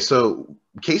 Oh, okay. So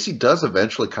Casey does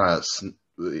eventually kind of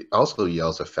also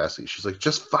yells at Fessy. She's like,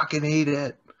 just fucking eat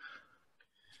it.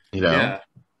 You know?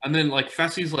 And then like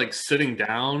Fessy's like sitting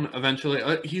down eventually.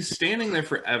 He's standing there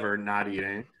forever, not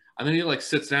eating. And then he like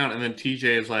sits down, and then TJ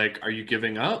is like, "Are you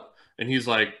giving up?" And he's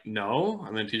like, "No."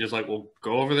 And then TJ's like, "Well,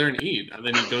 go over there and eat." And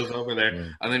then he goes over there, Yeah.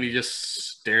 and then he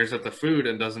just stares at the food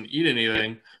and doesn't eat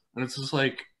anything. And it's just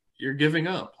like, you're giving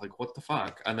up. Like, what the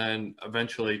fuck? And then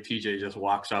eventually TJ just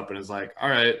walks up and is like, "All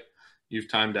right,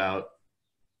 you've timed out."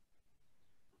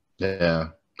 Yeah.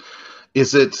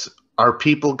 Are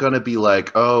people going to be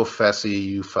like, oh, Fessy,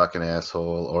 you fucking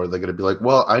asshole? Or are they going to be like,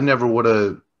 well, I never would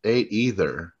have ate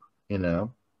either, you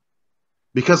know?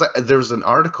 Because there was an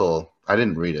article, I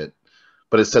didn't read it,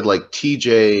 but it said like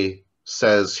TJ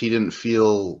says he didn't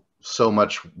feel so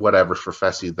much whatever for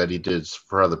Fessy that he did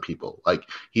for other people. Like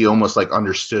he almost like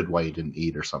understood why he didn't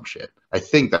eat or some shit. I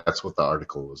think that's what the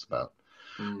article was about.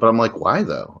 But I'm like, why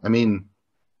though? I mean,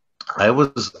 I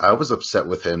was upset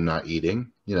with him not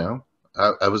eating, you know.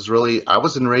 I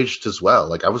was enraged as well.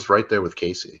 Like I was right there with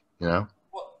Casey, you know.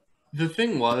 Well, the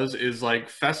thing is like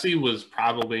Fessy was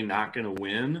probably not going to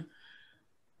win,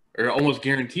 or almost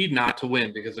guaranteed not to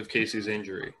win because of Casey's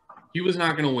injury. He was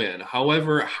not going to win.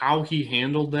 However, how he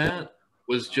handled that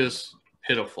was just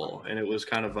pitiful, and it was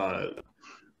kind of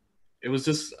it was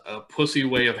just a pussy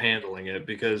way of handling it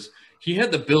because he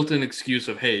had the built-in excuse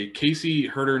of, "Hey, Casey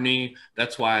hurt her knee,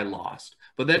 that's why I lost."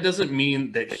 But that doesn't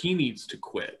mean that he needs to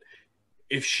quit.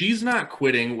 If she's not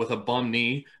quitting with a bum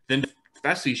knee, then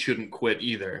Fessy shouldn't quit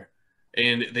either.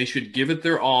 And they should give it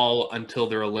their all until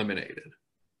they're eliminated.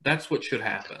 That's what should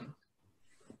happen.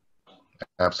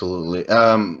 Absolutely.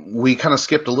 We kind of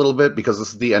skipped a little bit because this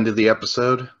is the end of the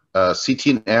episode. CT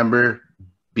and Amber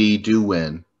B do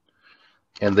win,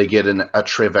 and they get a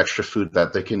tray of extra food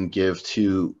that they can give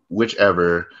to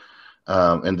whichever.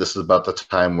 And this is about the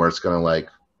time where it's going to like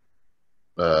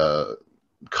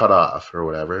cut off or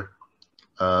whatever.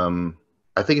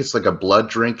 I think it's like a blood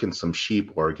drink and some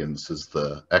sheep organs is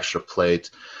the extra plate.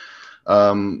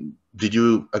 Did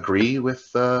you agree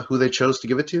with who they chose to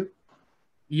give it to?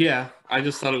 Yeah, I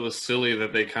just thought it was silly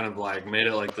that they kind of like made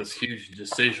it like this huge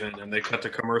decision and they cut to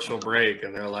commercial break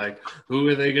and they're like, who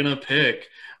are they going to pick?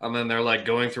 And then they're like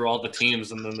going through all the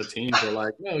teams and then the teams are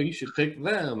like, no, you should pick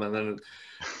them. And then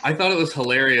I thought it was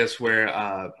hilarious where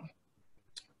I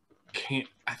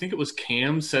think it was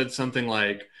Cam said something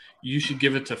like, you should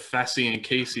give it to Fessy and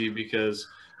Casey because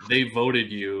they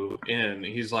voted you in.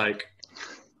 He's like,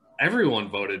 everyone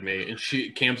voted me. And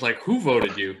Cam's like, who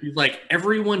voted you? He's like,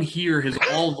 everyone here has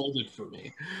all voted for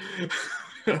me.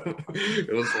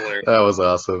 It was hilarious. That was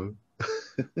awesome.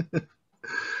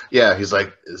 Yeah, he's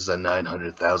like, this is a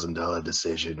 $900,000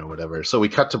 decision or whatever. So we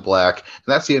cut to black, and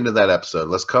that's the end of that episode.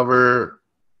 Let's cover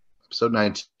episode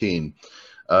 19.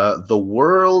 The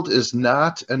world is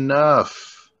not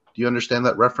enough. Do you understand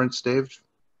that reference, Dave?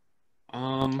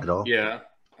 At all? Yeah,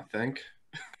 I think.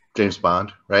 James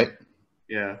Bond, right?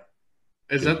 Yeah.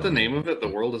 Is that the name of it? The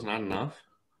world is not enough?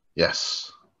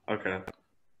 Yes. Okay.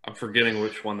 I'm forgetting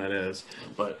which one that is,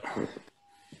 but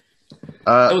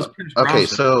that was okay,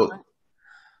 so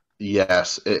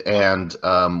yes, and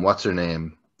what's her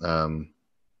name?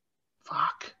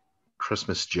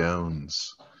 Christmas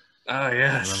Jones. Oh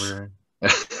yes. Remember her?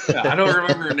 Yeah, I don't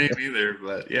remember her name either,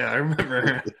 but yeah, I remember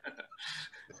her.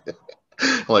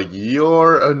 Like,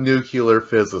 you're a nuclear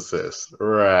physicist,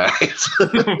 right?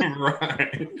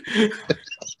 Right.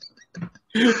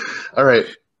 All right.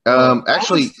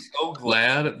 Actually, I was so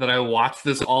glad that I watched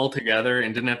this all together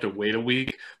and didn't have to wait a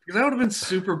week because I would have been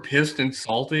super pissed and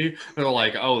salty. They're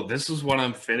like, "Oh, this is what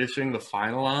I'm finishing the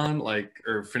final on, like,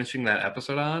 or finishing that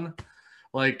episode on."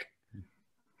 Like,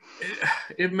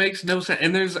 it makes no sense,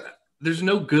 and there's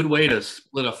no good way to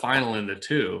split a final into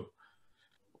two.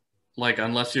 Like,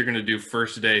 unless you're going to do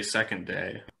first day, second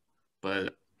day.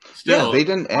 But still, yeah, they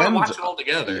didn't end. Watch it all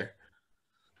together.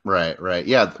 Right.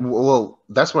 Yeah, well,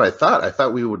 that's what I thought. I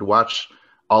thought we would watch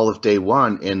all of day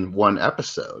one in one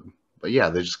episode. But yeah,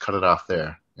 they just cut it off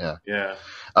there. Yeah. Yeah.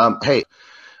 Hey,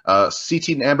 CT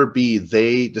and Amber B,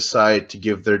 they decide to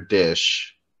give their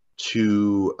dish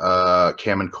to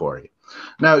Cam and Corey.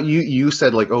 Now, you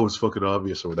said, like, oh, it's fucking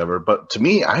obvious or whatever. But to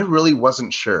me, I really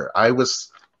wasn't sure.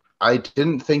 I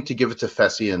didn't think to give it to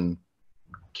Fessy and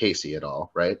Casey at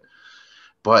all, right?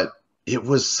 But it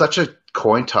was such a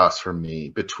coin toss for me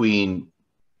between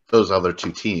those other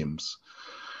two teams.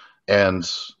 And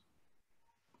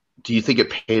do you think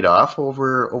it paid off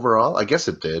overall? I guess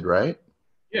it did, right?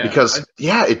 Yeah. Because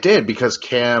it did, because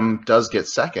Cam does get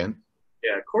second.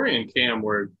 Yeah, Corey and Cam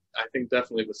were, I think,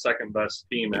 definitely the second best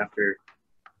team after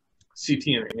CT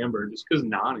and Amber, just because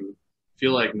Nany. I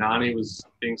feel like Nany was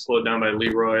being slowed down by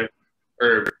Leroy,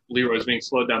 or Leroy was being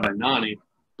slowed down by Nany,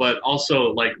 but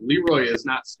also like Leroy is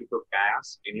not super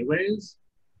fast anyways.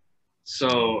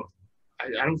 So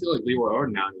I don't feel like Leroy or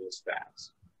Nani is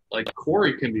fast. Like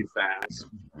Corey can be fast.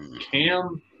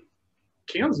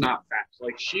 Cam's not fast.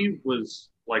 Like she was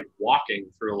like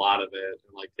walking through a lot of it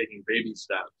and like taking baby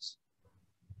steps.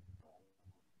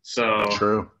 So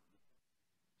True.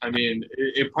 I mean,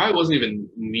 it probably wasn't even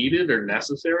needed or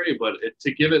necessary, but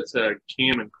to give it to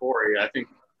Cam and Corey, I think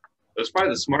it was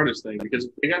probably the smartest thing, because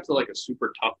if they got to like a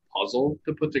super tough puzzle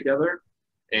to put together,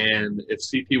 and if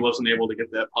CT wasn't able to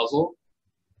get that puzzle,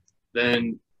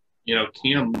 then, you know,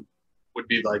 Cam would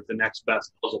be like the next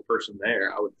best puzzle person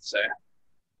there, I would say.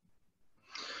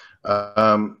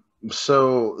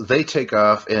 So they take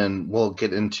off, and we'll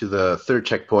get into the third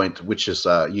checkpoint, which is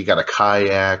you got a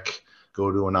kayak,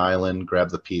 go to an island, grab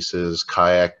the pieces,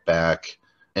 kayak back,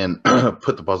 and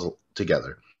put the puzzle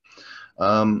together.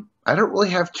 I don't really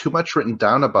have too much written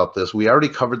down about this. We already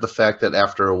covered the fact that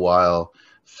after a while,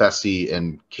 Fessy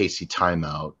and Casey time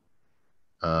out.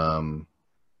 I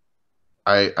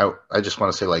just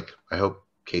want to say, like, I hope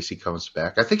Casey comes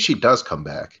back. I think she does come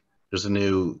back. There's a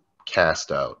new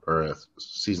cast out, or a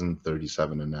season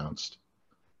 37 announced,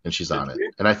 and she's on it.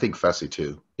 And I think Fessy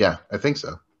too. Yeah, I think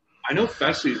so. I know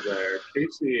Fessy's there.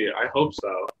 Casey, I hope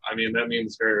so. I mean, that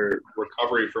means her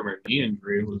recovery from her knee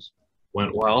injury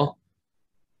went well.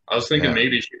 I was thinking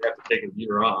maybe she'd have to take a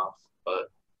year off,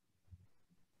 but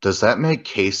does that make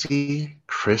Casey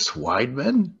Chris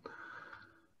Weidman?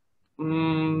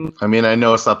 I mean, I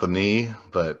know it's not the knee,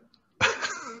 but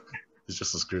it's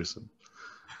just as gruesome.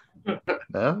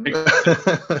 No?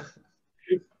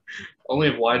 Only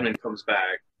if Weidman comes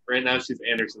back. Right now, she's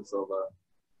Anderson Silva,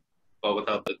 but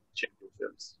without the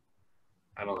championships.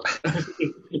 I don't know.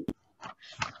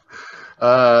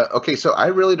 Okay, so I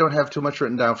really don't have too much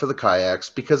written down for the kayaks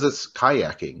because it's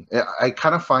kayaking. I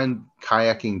kind of find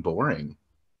kayaking boring.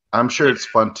 I'm sure it's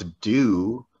fun to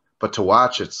do, but to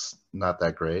watch, it's not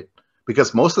that great.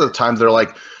 Because most of the time they're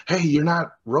like, hey, you're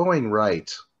not rowing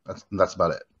right. That's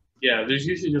about it. Yeah, there's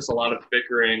usually just a lot of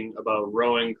bickering about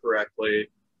rowing correctly,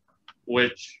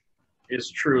 which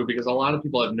is true because a lot of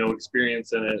people have no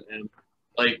experience in it. And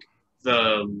like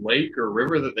the lake or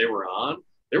river that they were on,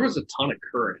 there was a ton of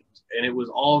current, and it was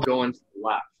all going to the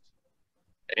left.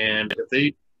 And if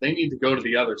they need to go to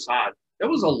the other side, that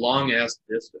was a long-ass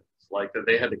distance, like that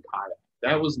they had to kayak.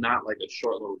 That was not like a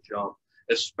short little jump,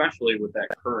 especially with that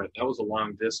current. That was a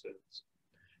long distance.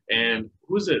 And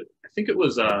who was it? I think it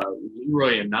was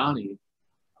Leroy and Nani.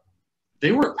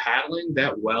 They weren't paddling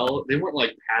that well. They weren't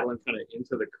like paddling kind of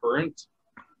into the current,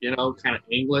 you know, kind of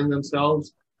angling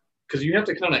themselves. Because you have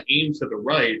to kind of aim to the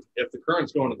right. If the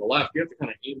current's going to the left, you have to kind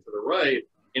of aim to the right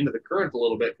into the current a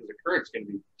little bit because the current's going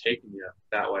to be taking you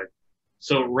that way.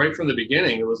 So right from the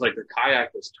beginning, it was like their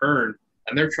kayak was turned,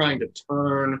 and they're trying to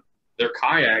turn their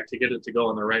kayak to get it to go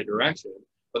in the right direction.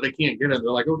 But they can't get it.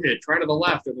 They're like, okay, try to the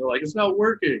left. And they're like, it's not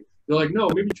working. They're like, no,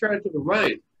 maybe try it to the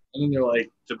right. And then they're like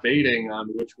debating on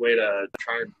which way to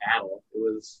try and paddle. It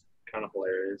was kind of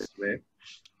hilarious to me.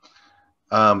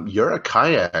 You're a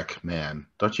kayak man.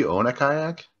 Don't you own a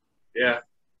kayak? Yeah.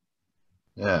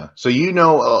 Yeah. So you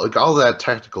know like all that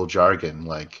technical jargon,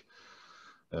 like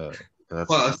that's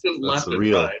the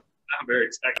real. Not very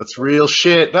technical. That's real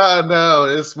shit. No,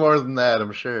 it's more than that,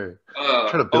 I'm sure. I'm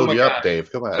trying to build you up, Dave.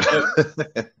 Come on.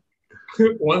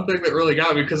 One thing that really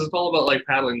got me, because it's all about like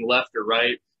paddling left or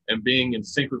right and being in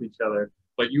sync with each other,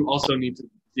 but you also need to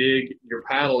dig your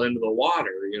paddle into the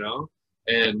water, you know?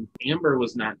 And Amber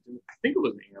was not, I think it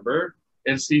was Amber,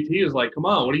 and CT was like, come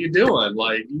on, what are you doing?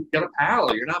 Like, you got to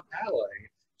paddle. You're not paddling.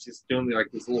 She's doing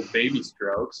like these little baby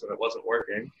strokes, and it wasn't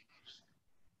working.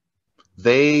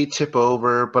 They tip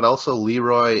over, but also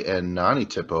Leroy and Nani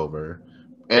tip over.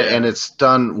 And it's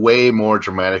done way more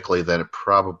dramatically than it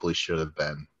probably should have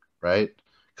been, right?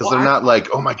 Because they're not like,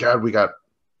 oh my God, we got,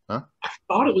 huh? I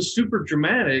thought it was super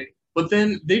dramatic, but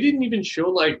then they didn't even show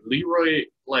like Leroy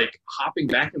like hopping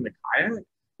back in the kayak.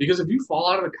 Because if you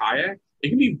fall out of a kayak, it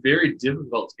can be very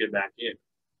difficult to get back in.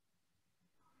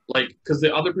 Like, because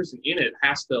the other person in it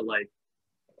has to like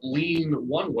lean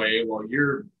one way while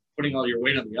you're putting all your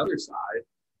weight on the other side,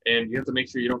 and you have to make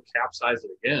sure you don't capsize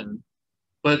it again.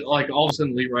 But like all of a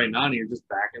sudden, Leroy and Nani are just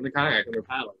back in the kayak and they're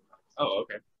paddling. Oh,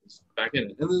 okay, it's back in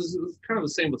it. And this is kind of the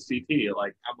same with CT.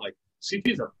 Like I'm like,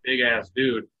 CT's a big ass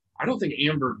dude. I don't think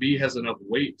Amber B has enough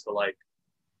weight to like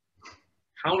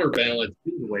counterbalance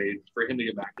his weight for him to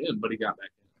get back in, but he got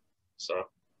back in. So.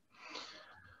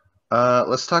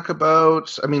 Let's talk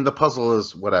about. I mean, the puzzle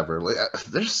is whatever.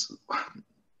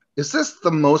 Is this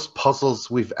the most puzzles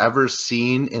we've ever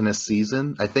seen in a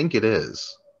season? I think it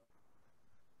is.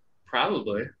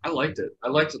 Probably. I liked it. I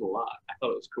liked it a lot.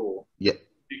 thought it was cool. Yeah.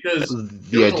 Because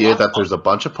The idea that there's a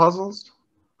bunch of puzzles?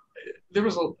 there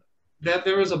was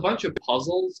a bunch of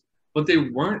puzzles, but they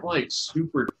weren't like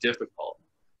super difficult.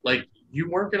 Like you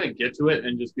weren't gonna get to it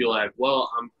and just be like, well,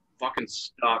 I'm fucking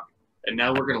stuck, and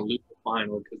now we're gonna lose the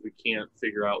final because we can't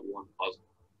figure out one puzzle.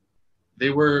 They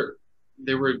were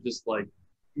just like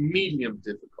medium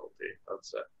difficulty, I'd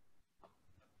say.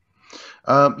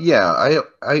 Yeah,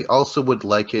 I also would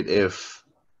like it if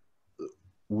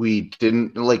we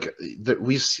didn't like that.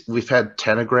 We've had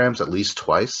tanagrams at least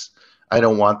twice. I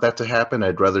don't want that to happen.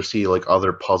 I'd rather see like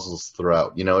other puzzles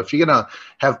throughout. You know, if you're gonna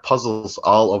have puzzles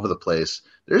all over the place,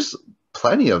 there's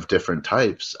plenty of different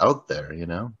types out there. You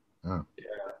know. Oh.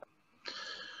 Yeah.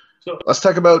 So let's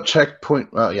talk about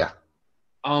checkpoint. Well, yeah.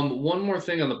 One more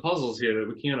thing on the puzzles here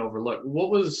that we can't overlook.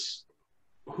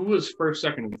 Who was first,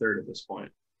 second, and third at this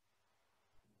point?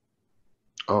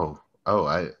 Oh,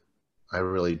 I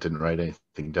really didn't write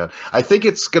anything down. I think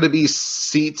it's gonna be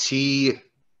CT,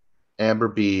 Amber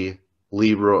B,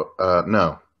 Leroy.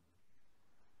 No,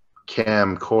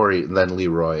 Cam, Corey, and then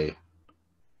Leroy,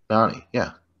 Nany.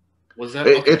 Yeah. Was that?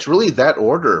 Okay. It's really that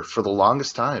order for the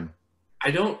longest time.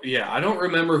 I don't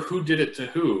remember who did it to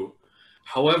who.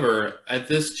 However, at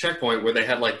this checkpoint where they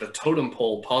had like the totem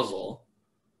pole puzzle,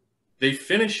 they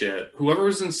finish it. Whoever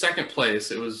was in second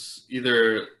place, it was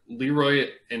either Leroy,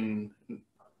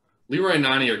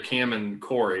 Nany, or Cam and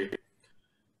Corey.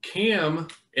 Cam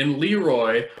and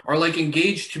Leroy are like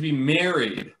engaged to be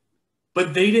married,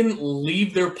 but they didn't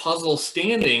leave their puzzle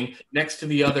standing next to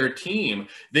the other team.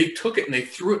 They took it and they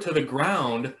threw it to the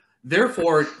ground,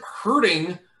 therefore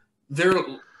hurting their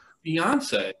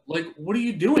fiance. Like, what are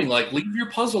you doing? Like, leave your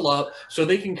puzzle up so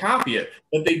they can copy it.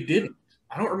 But they didn't.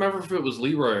 I don't remember if it was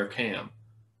Leroy or Cam.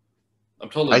 I'm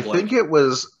totally blank. I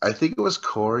think it was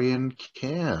Corey and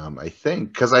Cam. I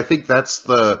think because I think that's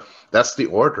the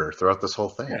order throughout this whole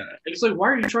thing. Yeah. It's like,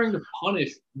 why are you trying to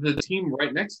punish the team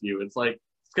right next to you? It's like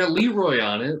it's got Leroy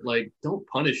on it. Like, don't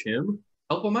punish him.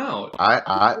 Help him out.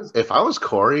 If I was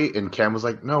Corey and Cam was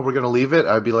like, no, we're gonna leave it,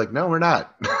 I'd be like, no, we're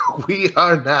not. We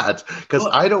are not, because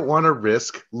I don't want to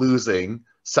risk losing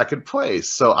second place.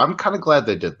 So I'm kind of glad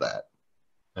they did that.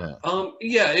 Yeah.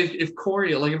 If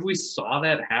Corey, like, if we saw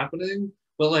that happening,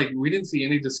 but like we didn't see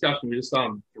any discussion, we just saw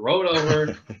him throw it over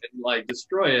and like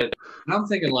destroy it. And I'm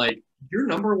thinking, like, your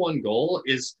number one goal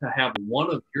is to have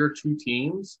one of your two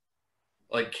teams,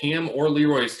 like Cam or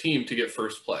Leroy's team, to get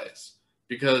first place.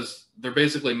 Because they're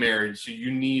basically married, so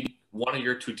you need one of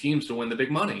your two teams to win the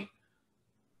big money.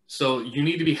 So you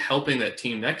need to be helping that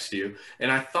team next to you.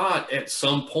 And I thought at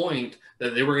some point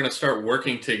that they were going to start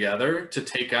working together to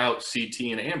take out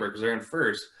CT and Amber because they're in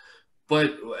first.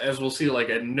 But as we'll see, like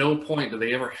at no point do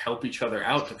they ever help each other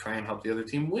out to try and help the other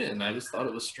team win. I just thought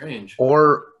it was strange.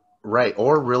 Or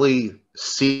really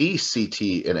see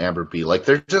CT and Amber B. Like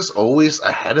they're just always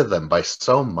ahead of them by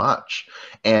so much.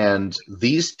 And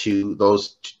these two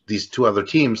other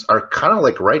teams are kind of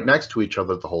like right next to each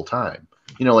other the whole time.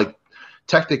 You know, like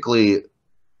technically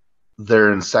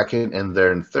they're in second and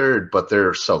they're in third, but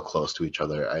they're so close to each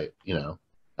other.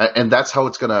 And that's how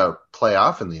it's going to play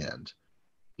off in the end.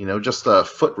 You know, just a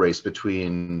foot race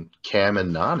between Cam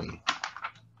and Nany,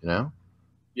 you know?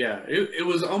 Yeah, it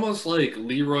was almost like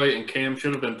Leroy and Cam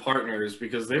should have been partners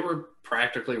because they were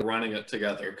practically running it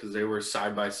together because they were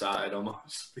side by side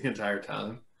almost the entire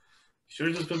time. Should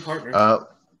have just been partners.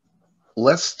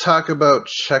 Let's talk about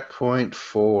checkpoint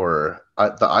 4.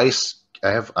 I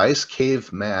have ice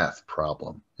cave math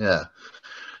problem. Yeah.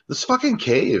 This fucking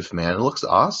cave, man, it looks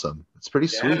awesome. It's pretty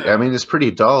sweet. I mean, it's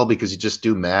pretty dull because you just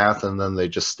do math and then they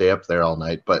just stay up there all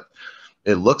night, but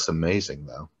it looks amazing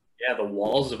though. Yeah, the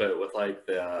walls of it with like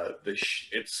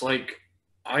it's like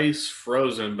ice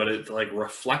frozen, but it's like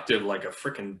reflective like a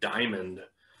freaking diamond.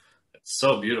 It's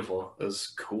so beautiful. It's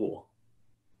cool.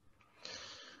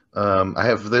 I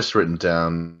have this written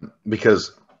down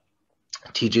because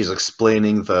TJ's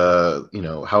explaining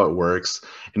how it works,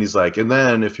 and he's like, and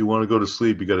then if you want to go to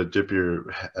sleep, you got to dip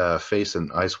your face in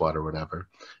ice water or whatever.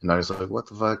 And I was like, what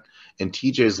the fuck? And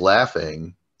TJ's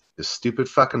laughing. This stupid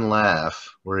fucking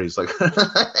laugh where he's like,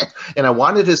 and I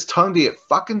wanted his tongue to get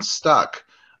fucking stuck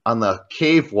on the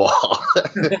cave wall.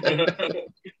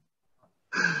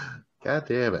 God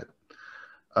damn it.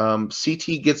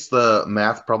 CT gets the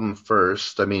math problem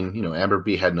first. I mean, Amber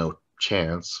B had no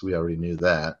chance. We already knew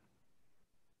that.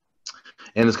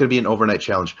 And it's going to be an overnight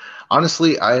challenge.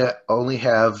 Honestly, I only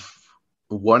have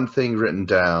one thing written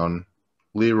down.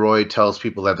 Leroy tells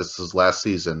people that this is his last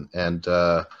season. And,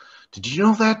 did you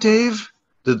know that, Dave?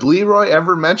 Did Leroy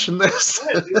ever mention this?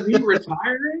 Is he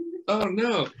retiring? Oh,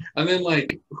 no. And then,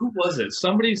 like, who was it?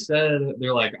 Somebody said,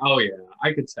 they're like, oh, yeah,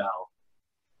 I could tell.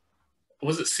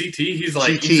 was it CT? He's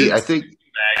like, he's CT, in I think.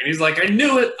 bag, and he's like, I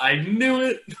knew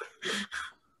it.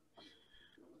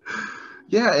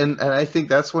 Yeah, and I think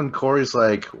that's when Corey's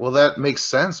like, well, that makes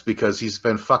sense because he's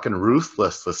been fucking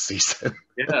ruthless this season.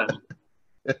 Yeah.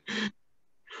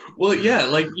 Well, yeah,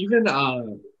 like even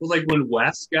like when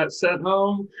Wes got sent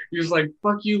home, he was like,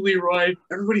 "Fuck you, Leroy!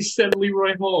 Everybody send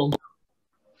Leroy home."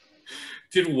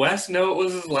 Did Wes know it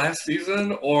was his last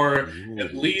season, or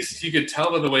at least you could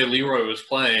tell by the way Leroy was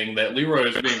playing that Leroy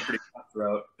was being pretty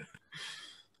cutthroat?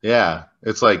 Yeah,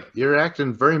 it's like you're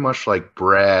acting very much like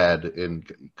Brad in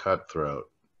Cutthroat.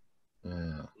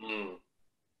 Yeah.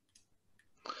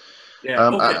 Yeah.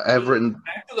 Okay. I've written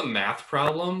Back to the math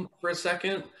problem for a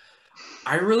second.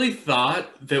 I really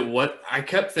thought that what I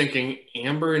kept thinking,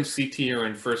 Amber and CT are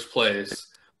in first place.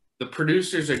 The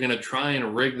producers are going to try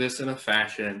and rig this in a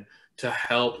fashion to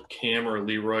help Cam or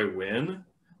Leroy win,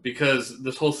 because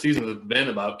this whole season has been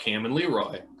about Cam and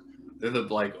Leroy. They're the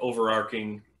like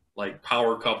overarching like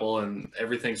power couple, and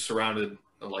everything's surrounded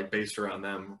like based around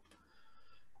them.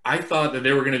 I thought that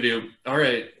they were going to do, all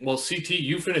right, well, CT,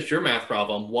 you finished your math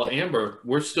problem. Well, Amber,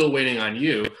 we're still waiting on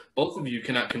you. Both of you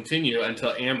cannot continue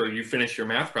until, Amber, you finish your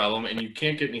math problem, and you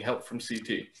can't get any help from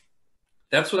CT.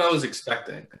 That's what I was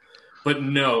expecting. But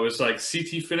no, it was like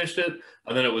CT finished it,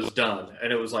 and then it was done.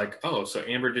 And it was like, oh, so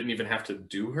Amber didn't even have to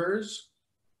do hers?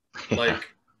 Like,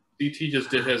 CT just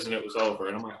did his, and it was over.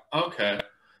 And I'm like, okay,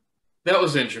 that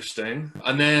was interesting.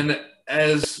 And then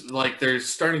as like they're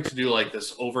starting to do like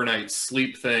this overnight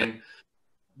sleep thing,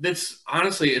 that's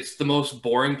honestly, it's the most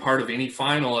boring part of any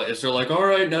final. Is they're like, all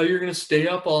right, now you're gonna stay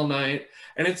up all night,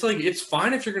 and it's like, it's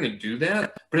fine if you're gonna do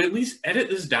that, but at least edit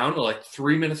this down to like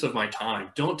 3 minutes of my time.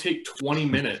 Don't take 20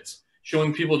 minutes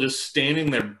showing people just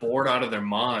standing there bored out of their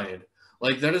mind.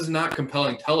 Like, that is not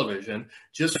compelling television.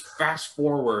 Just fast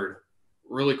forward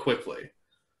really quickly,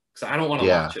 because I don't want to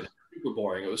watch it. Super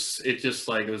boring. It was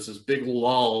this big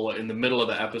lull in the middle of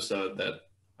the episode that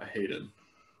I hated.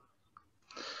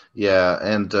 Yeah,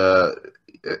 and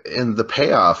the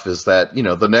payoff is that, you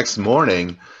know, the next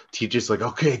morning, TJ's like,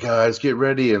 okay, guys, get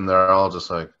ready, and they're all just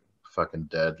like fucking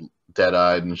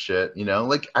dead-eyed and shit, you know?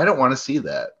 Like, I don't want to see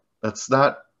that. That's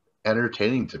not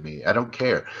entertaining to me. I don't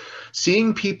care.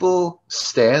 Seeing people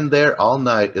stand there all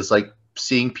night is like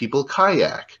seeing people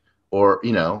kayak, or,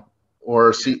 you know,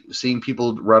 or seeing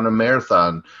people run a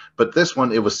marathon. But this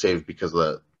one, it was saved because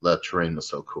the terrain was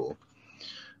so cool.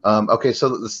 Okay, so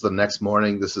this is the next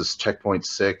morning. This is checkpoint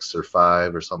 6 or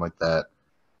 5 or something like that.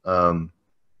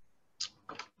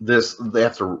 They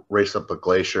have to race up the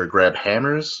glacier, grab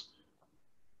hammers,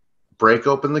 break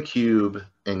open the cube,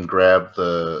 and grab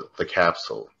the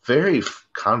capsule. Very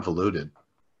convoluted,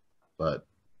 but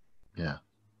yeah.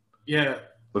 Yeah.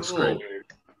 Looks great.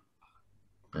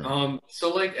 Yeah.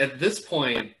 So like at this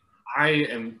point, I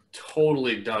am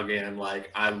totally dug in.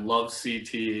 Like, I love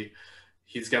CT.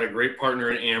 He's got a great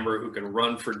partner in Amber who can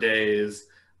run for days.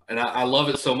 And I love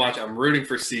it so much. I'm rooting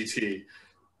for CT.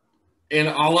 And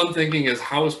all I'm thinking is,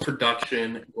 how is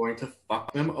production going to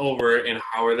fuck them over, and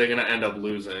how are they going to end up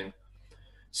losing?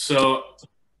 So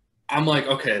I'm like,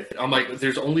 okay. I'm like,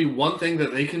 there's only one thing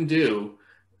that they can do.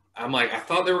 I'm like, I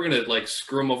thought they were going to like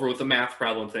screw them over with the math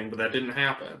problem thing, but that didn't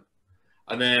happen.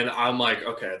 And then I'm like,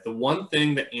 okay, the one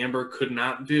thing that Amber could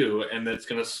not do, and that's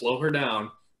going to slow her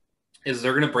down, is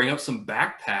they're going to bring up some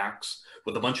backpacks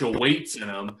with a bunch of weights in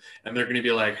them, and they're going to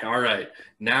be like, all right,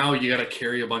 now you got to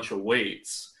carry a bunch of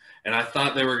weights. And I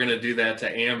thought they were going to do that to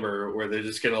Amber, where they're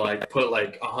just going to like put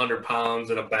like 100 pounds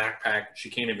in a backpack, she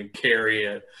can't even carry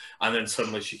it, and then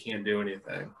suddenly she can't do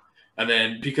anything. And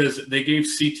then because they gave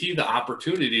CT the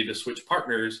opportunity to switch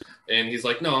partners, and he's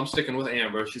like, no, I'm sticking with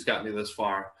Amber. She's got me this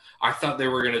far. I thought they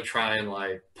were going to try and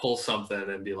like pull something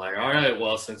and be like, all right,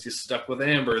 well, since you stuck with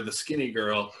Amber, the skinny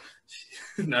girl,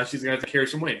 now she's going to have to carry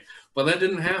some weight. But that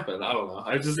didn't happen. I don't know.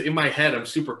 I just, in my head, I'm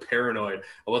super paranoid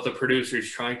about the producers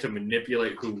trying to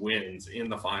manipulate who wins in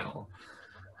the final.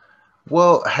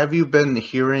 Well, have you been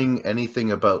hearing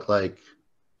anything about, like,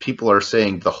 people are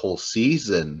saying the whole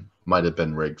season might have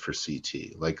been rigged for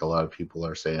CT? Like, a lot of people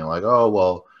are saying, like, oh,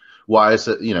 well, why is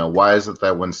it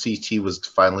that when CT was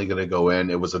finally going to go in,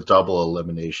 it was a double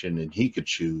elimination and he could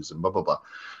choose and blah, blah, blah.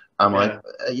 I'm like,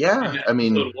 yeah, I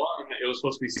mean. It was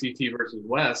supposed to be CT versus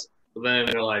West, but then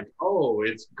they're like, oh,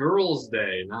 it's girls'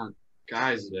 day, not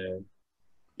guys' day.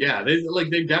 Yeah,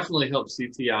 they definitely helped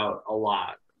CT out a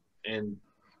lot. And,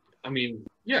 I mean,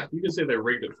 yeah, you can say they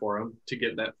rigged it for him to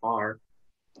get that far.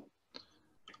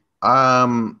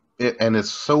 And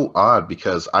it's so odd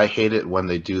because I hate it when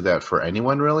they do that for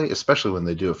anyone, really, especially when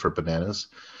they do it for Bananas.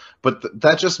 But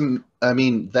that just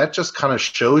kind of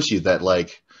shows you that,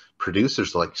 like,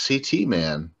 producers are like, CT,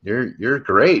 man, you're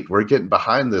great. We're getting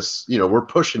behind this. We're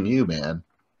pushing you, man.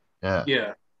 Yeah.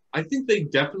 Yeah. I think they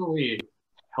definitely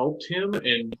helped him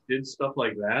and did stuff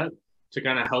like that to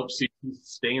kind of help CT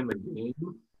stay in the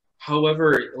game.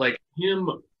 However, like him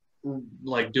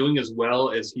like doing as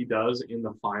well as he does in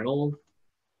the final,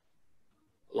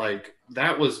 like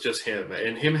that was just him.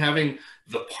 And him having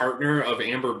the partner of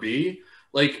Amber B,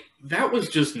 like that was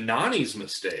just Nany's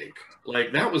mistake.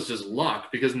 Like that was just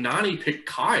luck because Nany picked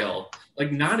Kyle. Like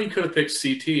Nany could have picked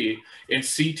CT, and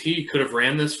CT could have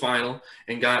ran this final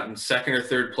and gotten second or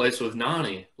third place with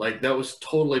Nany. Like that was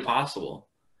totally possible.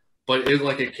 But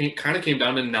it kind of came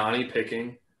down to Nany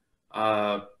picking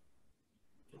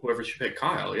whoever she picked,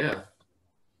 Kyle. Yeah.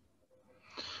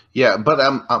 Yeah, but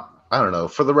I don't know.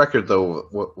 For the record,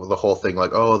 though, the whole thing,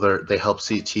 like, oh, they helped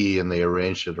CT and they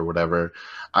arranged it or whatever,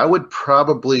 I would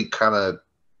probably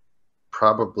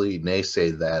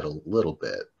naysay that a little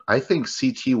bit. I think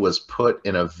CT was put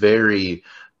in a very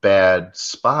bad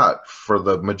spot for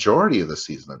the majority of the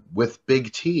season with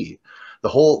Big T. The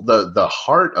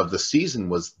heart of the season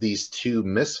was these two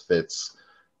misfits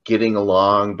getting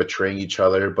along, betraying each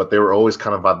other, but they were always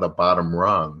kind of on the bottom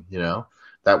rung,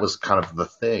 That was kind of the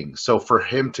thing. So for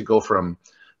him to go from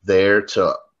there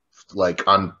to like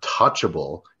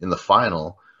untouchable in the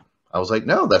final, I was like,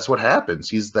 no, that's what happens.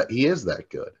 He is that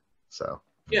good. So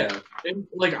yeah, and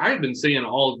like I had been saying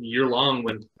all year long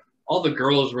when all the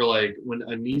girls were like, when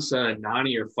Aneesa and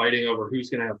Nany are fighting over who's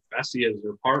gonna have Fessy as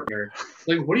their partner,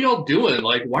 like, what are y'all doing?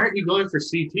 Like, why aren't you going for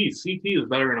CT? CT is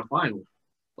better in a final.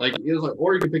 Like, it was like,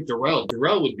 or you could pick Darrell.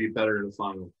 Darrell would be better in a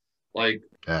final. Like,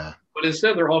 yeah. But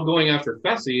instead, they're all going after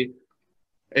Fessy,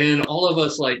 and all of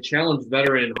us like challenge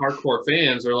veteran hardcore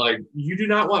fans are like, you do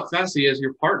not want Fessy as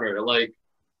your partner. Like,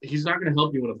 he's not going to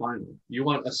help you in a final. You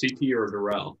want a CT or a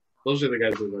Darrell. Those are the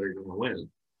guys that are going to win.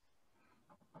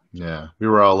 Yeah, we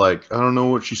were all like, I don't know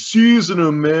what she sees in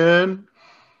him, man.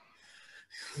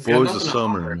 Boys of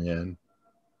summer, man.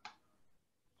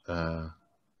 I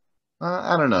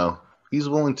don't know. He's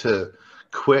willing to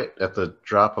quit at the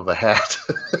drop of a hat.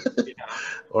 Yeah.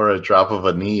 Or a drop of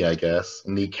a knee, I guess.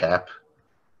 A kneecap,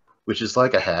 which is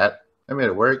like a hat. I made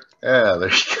it work. Yeah, there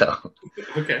you go.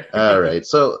 Okay. All right.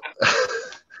 So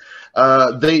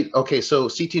so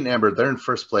CT and Amber, they're in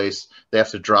first place. They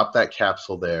have to drop that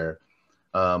capsule there.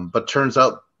 But turns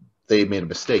out they made a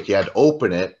mistake. You had to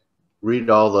open it, read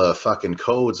all the fucking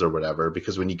codes or whatever,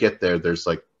 because when you get there, there's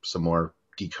like some more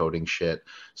decoding shit.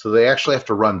 So they actually have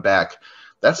to run back.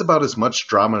 That's about as much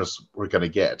drama as we're going to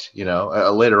get,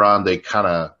 Later on, they kind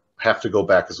of have to go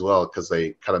back as well because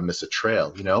they kind of miss a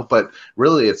trail, But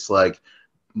really, it's like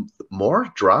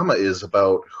more drama is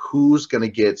about who's going to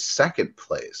get second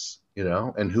place,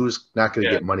 and who's not going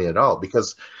to get money at all,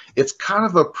 because it's kind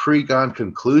of a pre-gone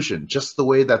conclusion, just the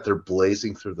way that they're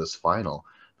blazing through this final,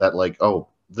 that like, oh,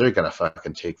 they're going to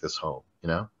fucking take this home,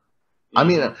 I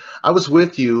mean, I was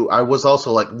with you. I was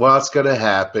also like, what's going to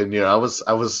happen? I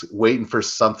was waiting for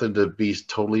something to be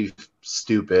totally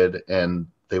stupid and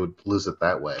they would lose it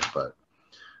that way. But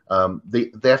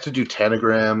they have to do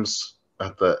tanagrams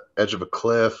at the edge of a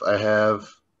cliff. I have.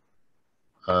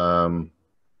 Oh,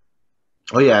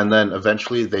 yeah. And then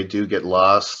eventually they do get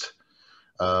lost.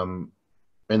 And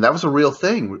that was a real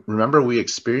thing. Remember, we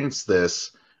experienced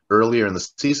this earlier in the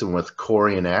season with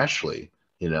Corey and Ashley,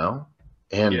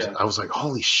 And I was like,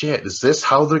 holy shit, is this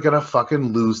how they're going to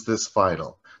fucking lose this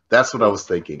final? That's what I was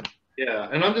thinking. Yeah,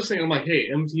 and I'm just thinking, I'm like, hey,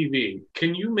 MTV,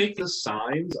 can you make the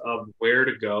signs of where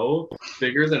to go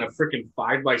bigger than a freaking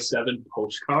 5x7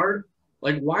 postcard?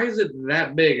 Like, why is it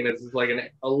that big and it's like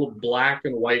a little black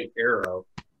and white arrow?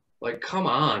 Like, come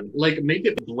on. Like, make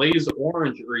it blaze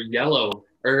orange or yellow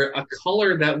or a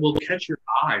color that will catch your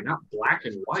eye, not black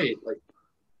and white. Like,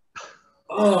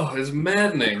 oh, it's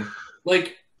maddening.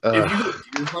 Like, if you go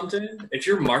deer hunting, if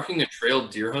you're marking a trail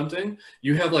deer hunting,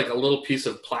 you have like a little piece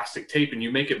of plastic tape and you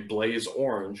make it blaze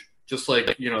orange, just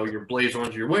like, your blaze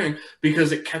orange you're wearing,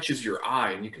 because it catches your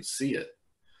eye and you can see it.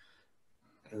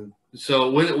 And so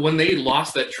when they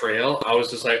lost that trail, I was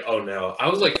just like, oh no. I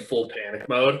was like full panic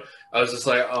mode. I was just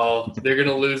like, oh, they're going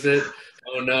to lose it.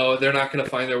 Oh no, they're not going to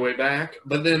find their way back.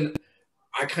 But then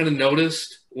I kind of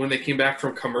noticed when they came back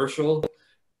from commercial,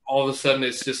 all of a sudden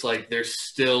it's just like they're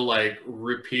still like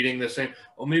repeating the same,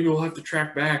 oh, maybe we'll have to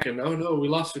track back, and oh no, we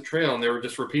lost the trail, and they were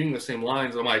just repeating the same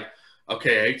lines. I'm like,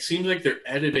 okay, it seems like they're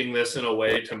editing this in a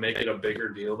way to make it a bigger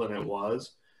deal than it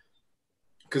was,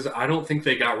 because I don't think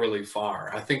they got really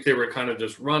far. I think they were kind of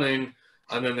just running,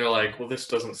 and then they're like, well, this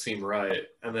doesn't seem right,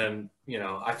 and then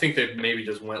I think they maybe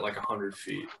just went like 100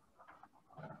 feet.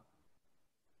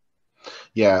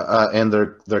 Yeah, and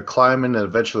they're climbing, and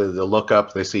eventually they look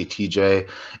up, they see TJ,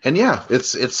 and yeah,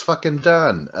 it's fucking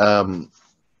done.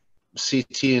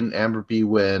 CT and Amber B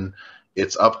win.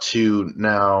 It's up to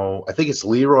now. I think it's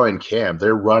Leroy and Cam.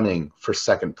 They're running for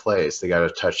second place. They got to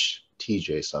touch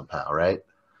TJ somehow, right?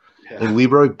 Yeah. And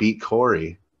Leroy beat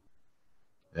Corey.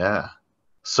 Yeah.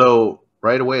 So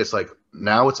right away, it's like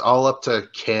now it's all up to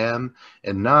Cam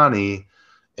and Nani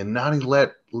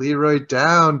let Leroy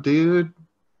down, dude.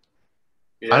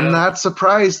 Yeah. I'm not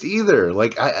surprised either.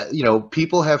 Like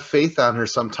people have faith on her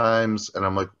sometimes, and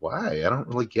I'm like, why? I don't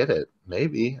really get it.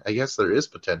 Maybe I guess there is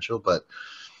potential, but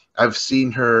I've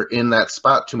seen her in that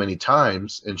spot too many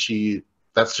times, and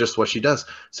that's just what she does.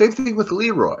 Same thing with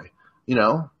Leroy.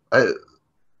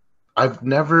 I've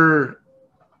never.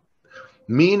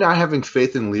 Me not having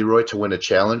faith in Leroy to win a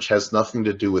challenge has nothing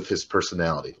to do with his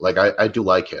personality. Like I do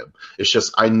like him. It's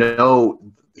just I know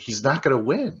he's not going to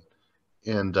win,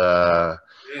 and.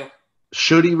 Yeah.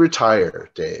 Should he retire,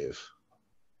 Dave?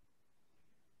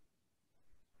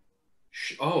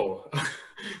 Oh,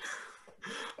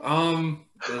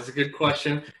 that's a good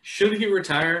question. Should he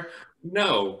retire?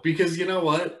 No, because you know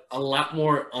what? A lot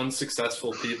more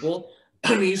unsuccessful people.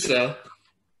 Aneesa,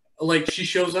 like she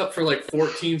shows up for like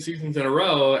 14 seasons in a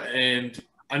row, and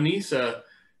Aneesa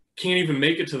can't even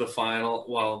make it to the final.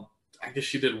 Well, I guess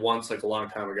she did once, like a long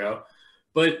time ago,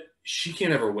 but she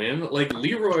can't ever win. Like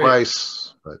Leroy.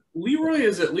 Twice, but Leroy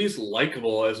is at least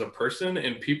likable as a person,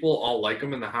 and people all like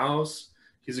him in the house.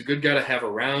 He's a good guy to have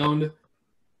around.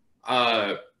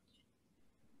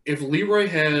 If Leroy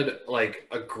had like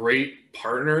a great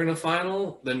partner in a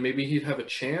final, then maybe he'd have a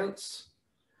chance.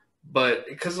 But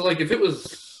because like if it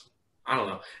was, I don't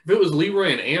know, if it was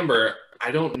Leroy and Amber, I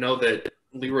don't know that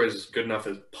Leroy is good enough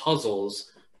as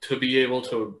puzzles to be able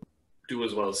to do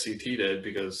as well as CT did,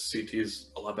 because CT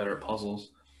is a lot better at puzzles.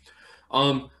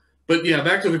 But yeah,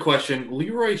 back to the question.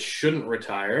 Leroy shouldn't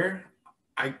retire.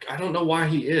 I don't know why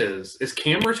he is. Is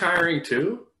Cam retiring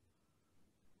too?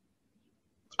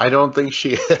 I don't think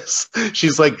she is.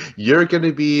 She's like, you're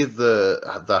gonna be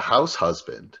the house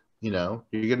husband. You're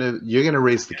gonna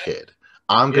raise the kid.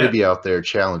 I'm gonna be out there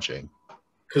challenging.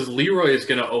 Because Leroy is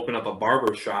gonna open up a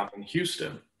barber shop in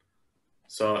Houston.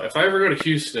 So if I ever go to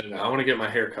Houston, I want to get my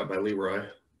hair cut by Leroy.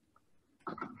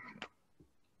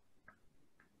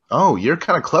 Oh, you're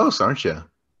kind of close, aren't you?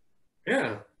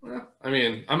 Yeah. I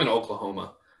mean, I'm in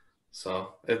Oklahoma,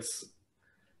 so it's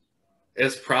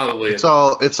probably it's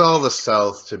all the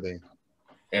South to me.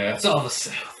 Yeah, it's all the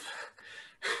South.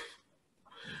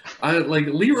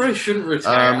 Leroy shouldn't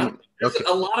retire. Okay.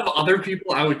 A lot of other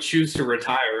people I would choose to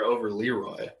retire over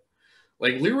Leroy.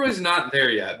 Like Leroy's not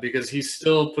there yet because he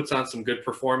still puts on some good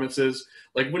performances.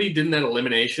 Like what he did in that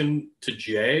elimination to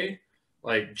Jay.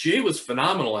 Like Jay was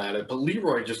phenomenal at it, but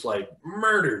Leroy just like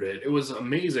murdered it. It was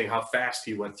amazing how fast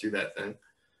he went through that thing.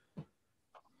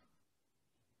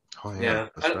 Oh yeah,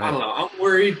 I don't know. I'm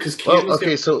worried because Cam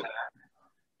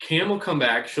Cam will come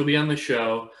back. She'll be on the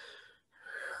show.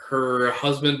 Her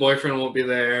husband, boyfriend won't be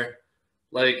there.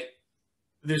 Like,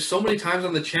 there's so many times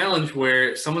on the challenge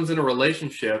where someone's in a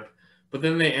relationship, but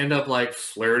then they end up like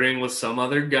flirting with some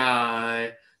other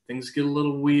guy. Things get a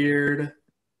little weird.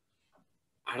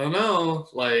 I don't know.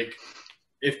 Like,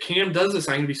 if Cam does this,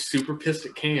 I'm going to be super pissed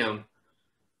at Cam.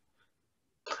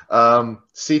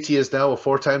 CT is now a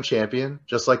 4-time champion,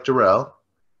 just like Darrell.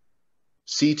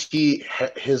 CT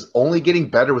is only getting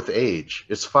better with age.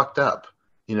 It's fucked up,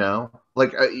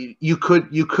 Like you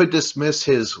could dismiss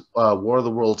his War of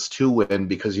the Worlds 2 win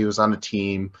because he was on a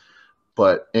team,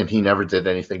 and he never did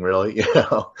anything really,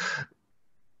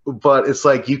 But it's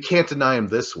like you can't deny him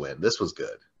this win. This was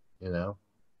good, The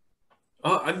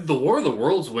War of the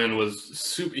Worlds win was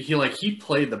super. He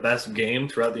played the best game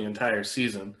throughout the entire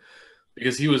season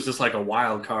because he was just like a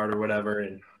wild card or whatever,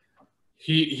 and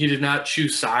he did not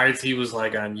choose sides. He was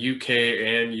like on UK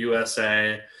and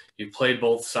USA. He played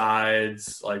both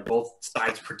sides. Like both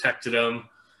sides protected him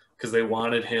because they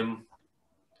wanted him.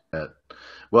 Yeah.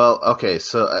 Well, okay,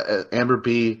 so Amber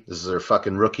B, this is her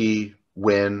fucking rookie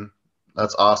win.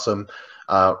 That's awesome.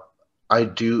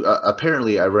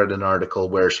 Apparently I read an article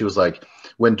where she was like,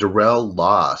 when Darrell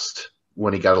lost,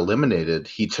 when he got eliminated,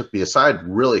 he took me aside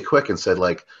really quick and said,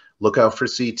 like, look out for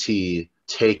CT,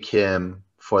 take him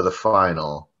for the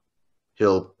final.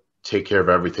 He'll take care of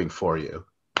everything for you.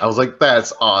 I was like,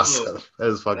 that's awesome. That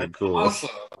is fucking cool. Awesome.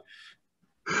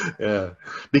 Yeah.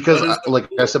 Because like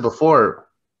I said before,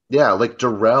 yeah, like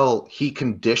Darrell, he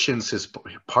conditions his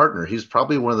partner. He's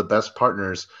probably one of the best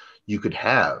partners you could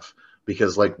have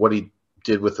because like what he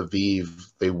did with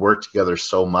Aviv, they worked together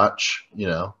so much,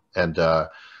 and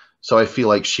so I feel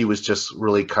like she was just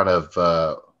really kind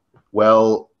of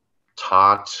well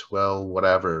taught, well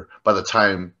whatever. By the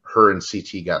time her and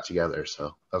CT got together,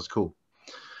 so that was cool.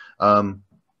 Well,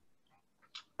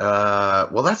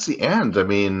 that's the end. I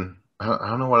mean, I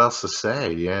don't know what else to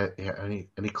say. Yeah,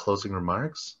 any closing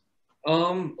remarks?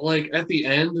 Like at the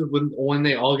end when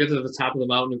they all get to the top of the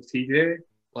mountain with TJ,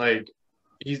 like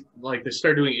he's like they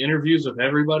start doing interviews with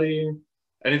everybody,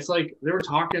 and it's like they were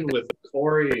talking with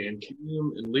Corey and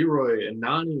Kim and Leroy and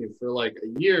Nani for like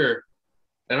a year,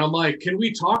 and I'm like, can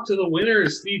we talk to the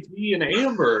winners, CT and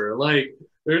Amber? Like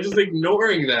they're just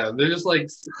ignoring them. They're just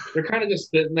like they're kind of just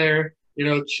sitting there,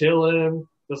 chilling,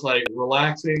 just like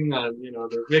relaxing on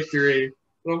their victory.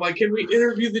 And I'm like, can we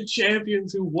interview the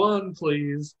champions who won,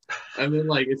 please? And then,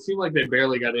 like, it seemed like they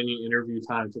barely got any interview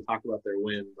time to talk about their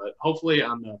win. But hopefully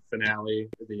on the finale,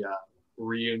 the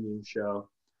reunion show,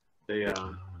 they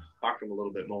talk to them a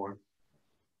little bit more.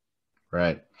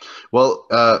 Right. Well,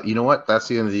 you know what? That's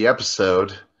the end of the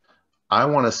episode. I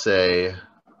want to say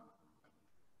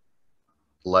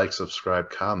like, subscribe,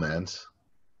 comment.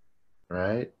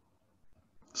 Right?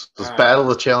 This was Battle of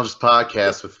the Challenges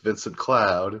podcast with Vincent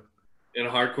Cloud. And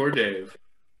Hardcore Dave.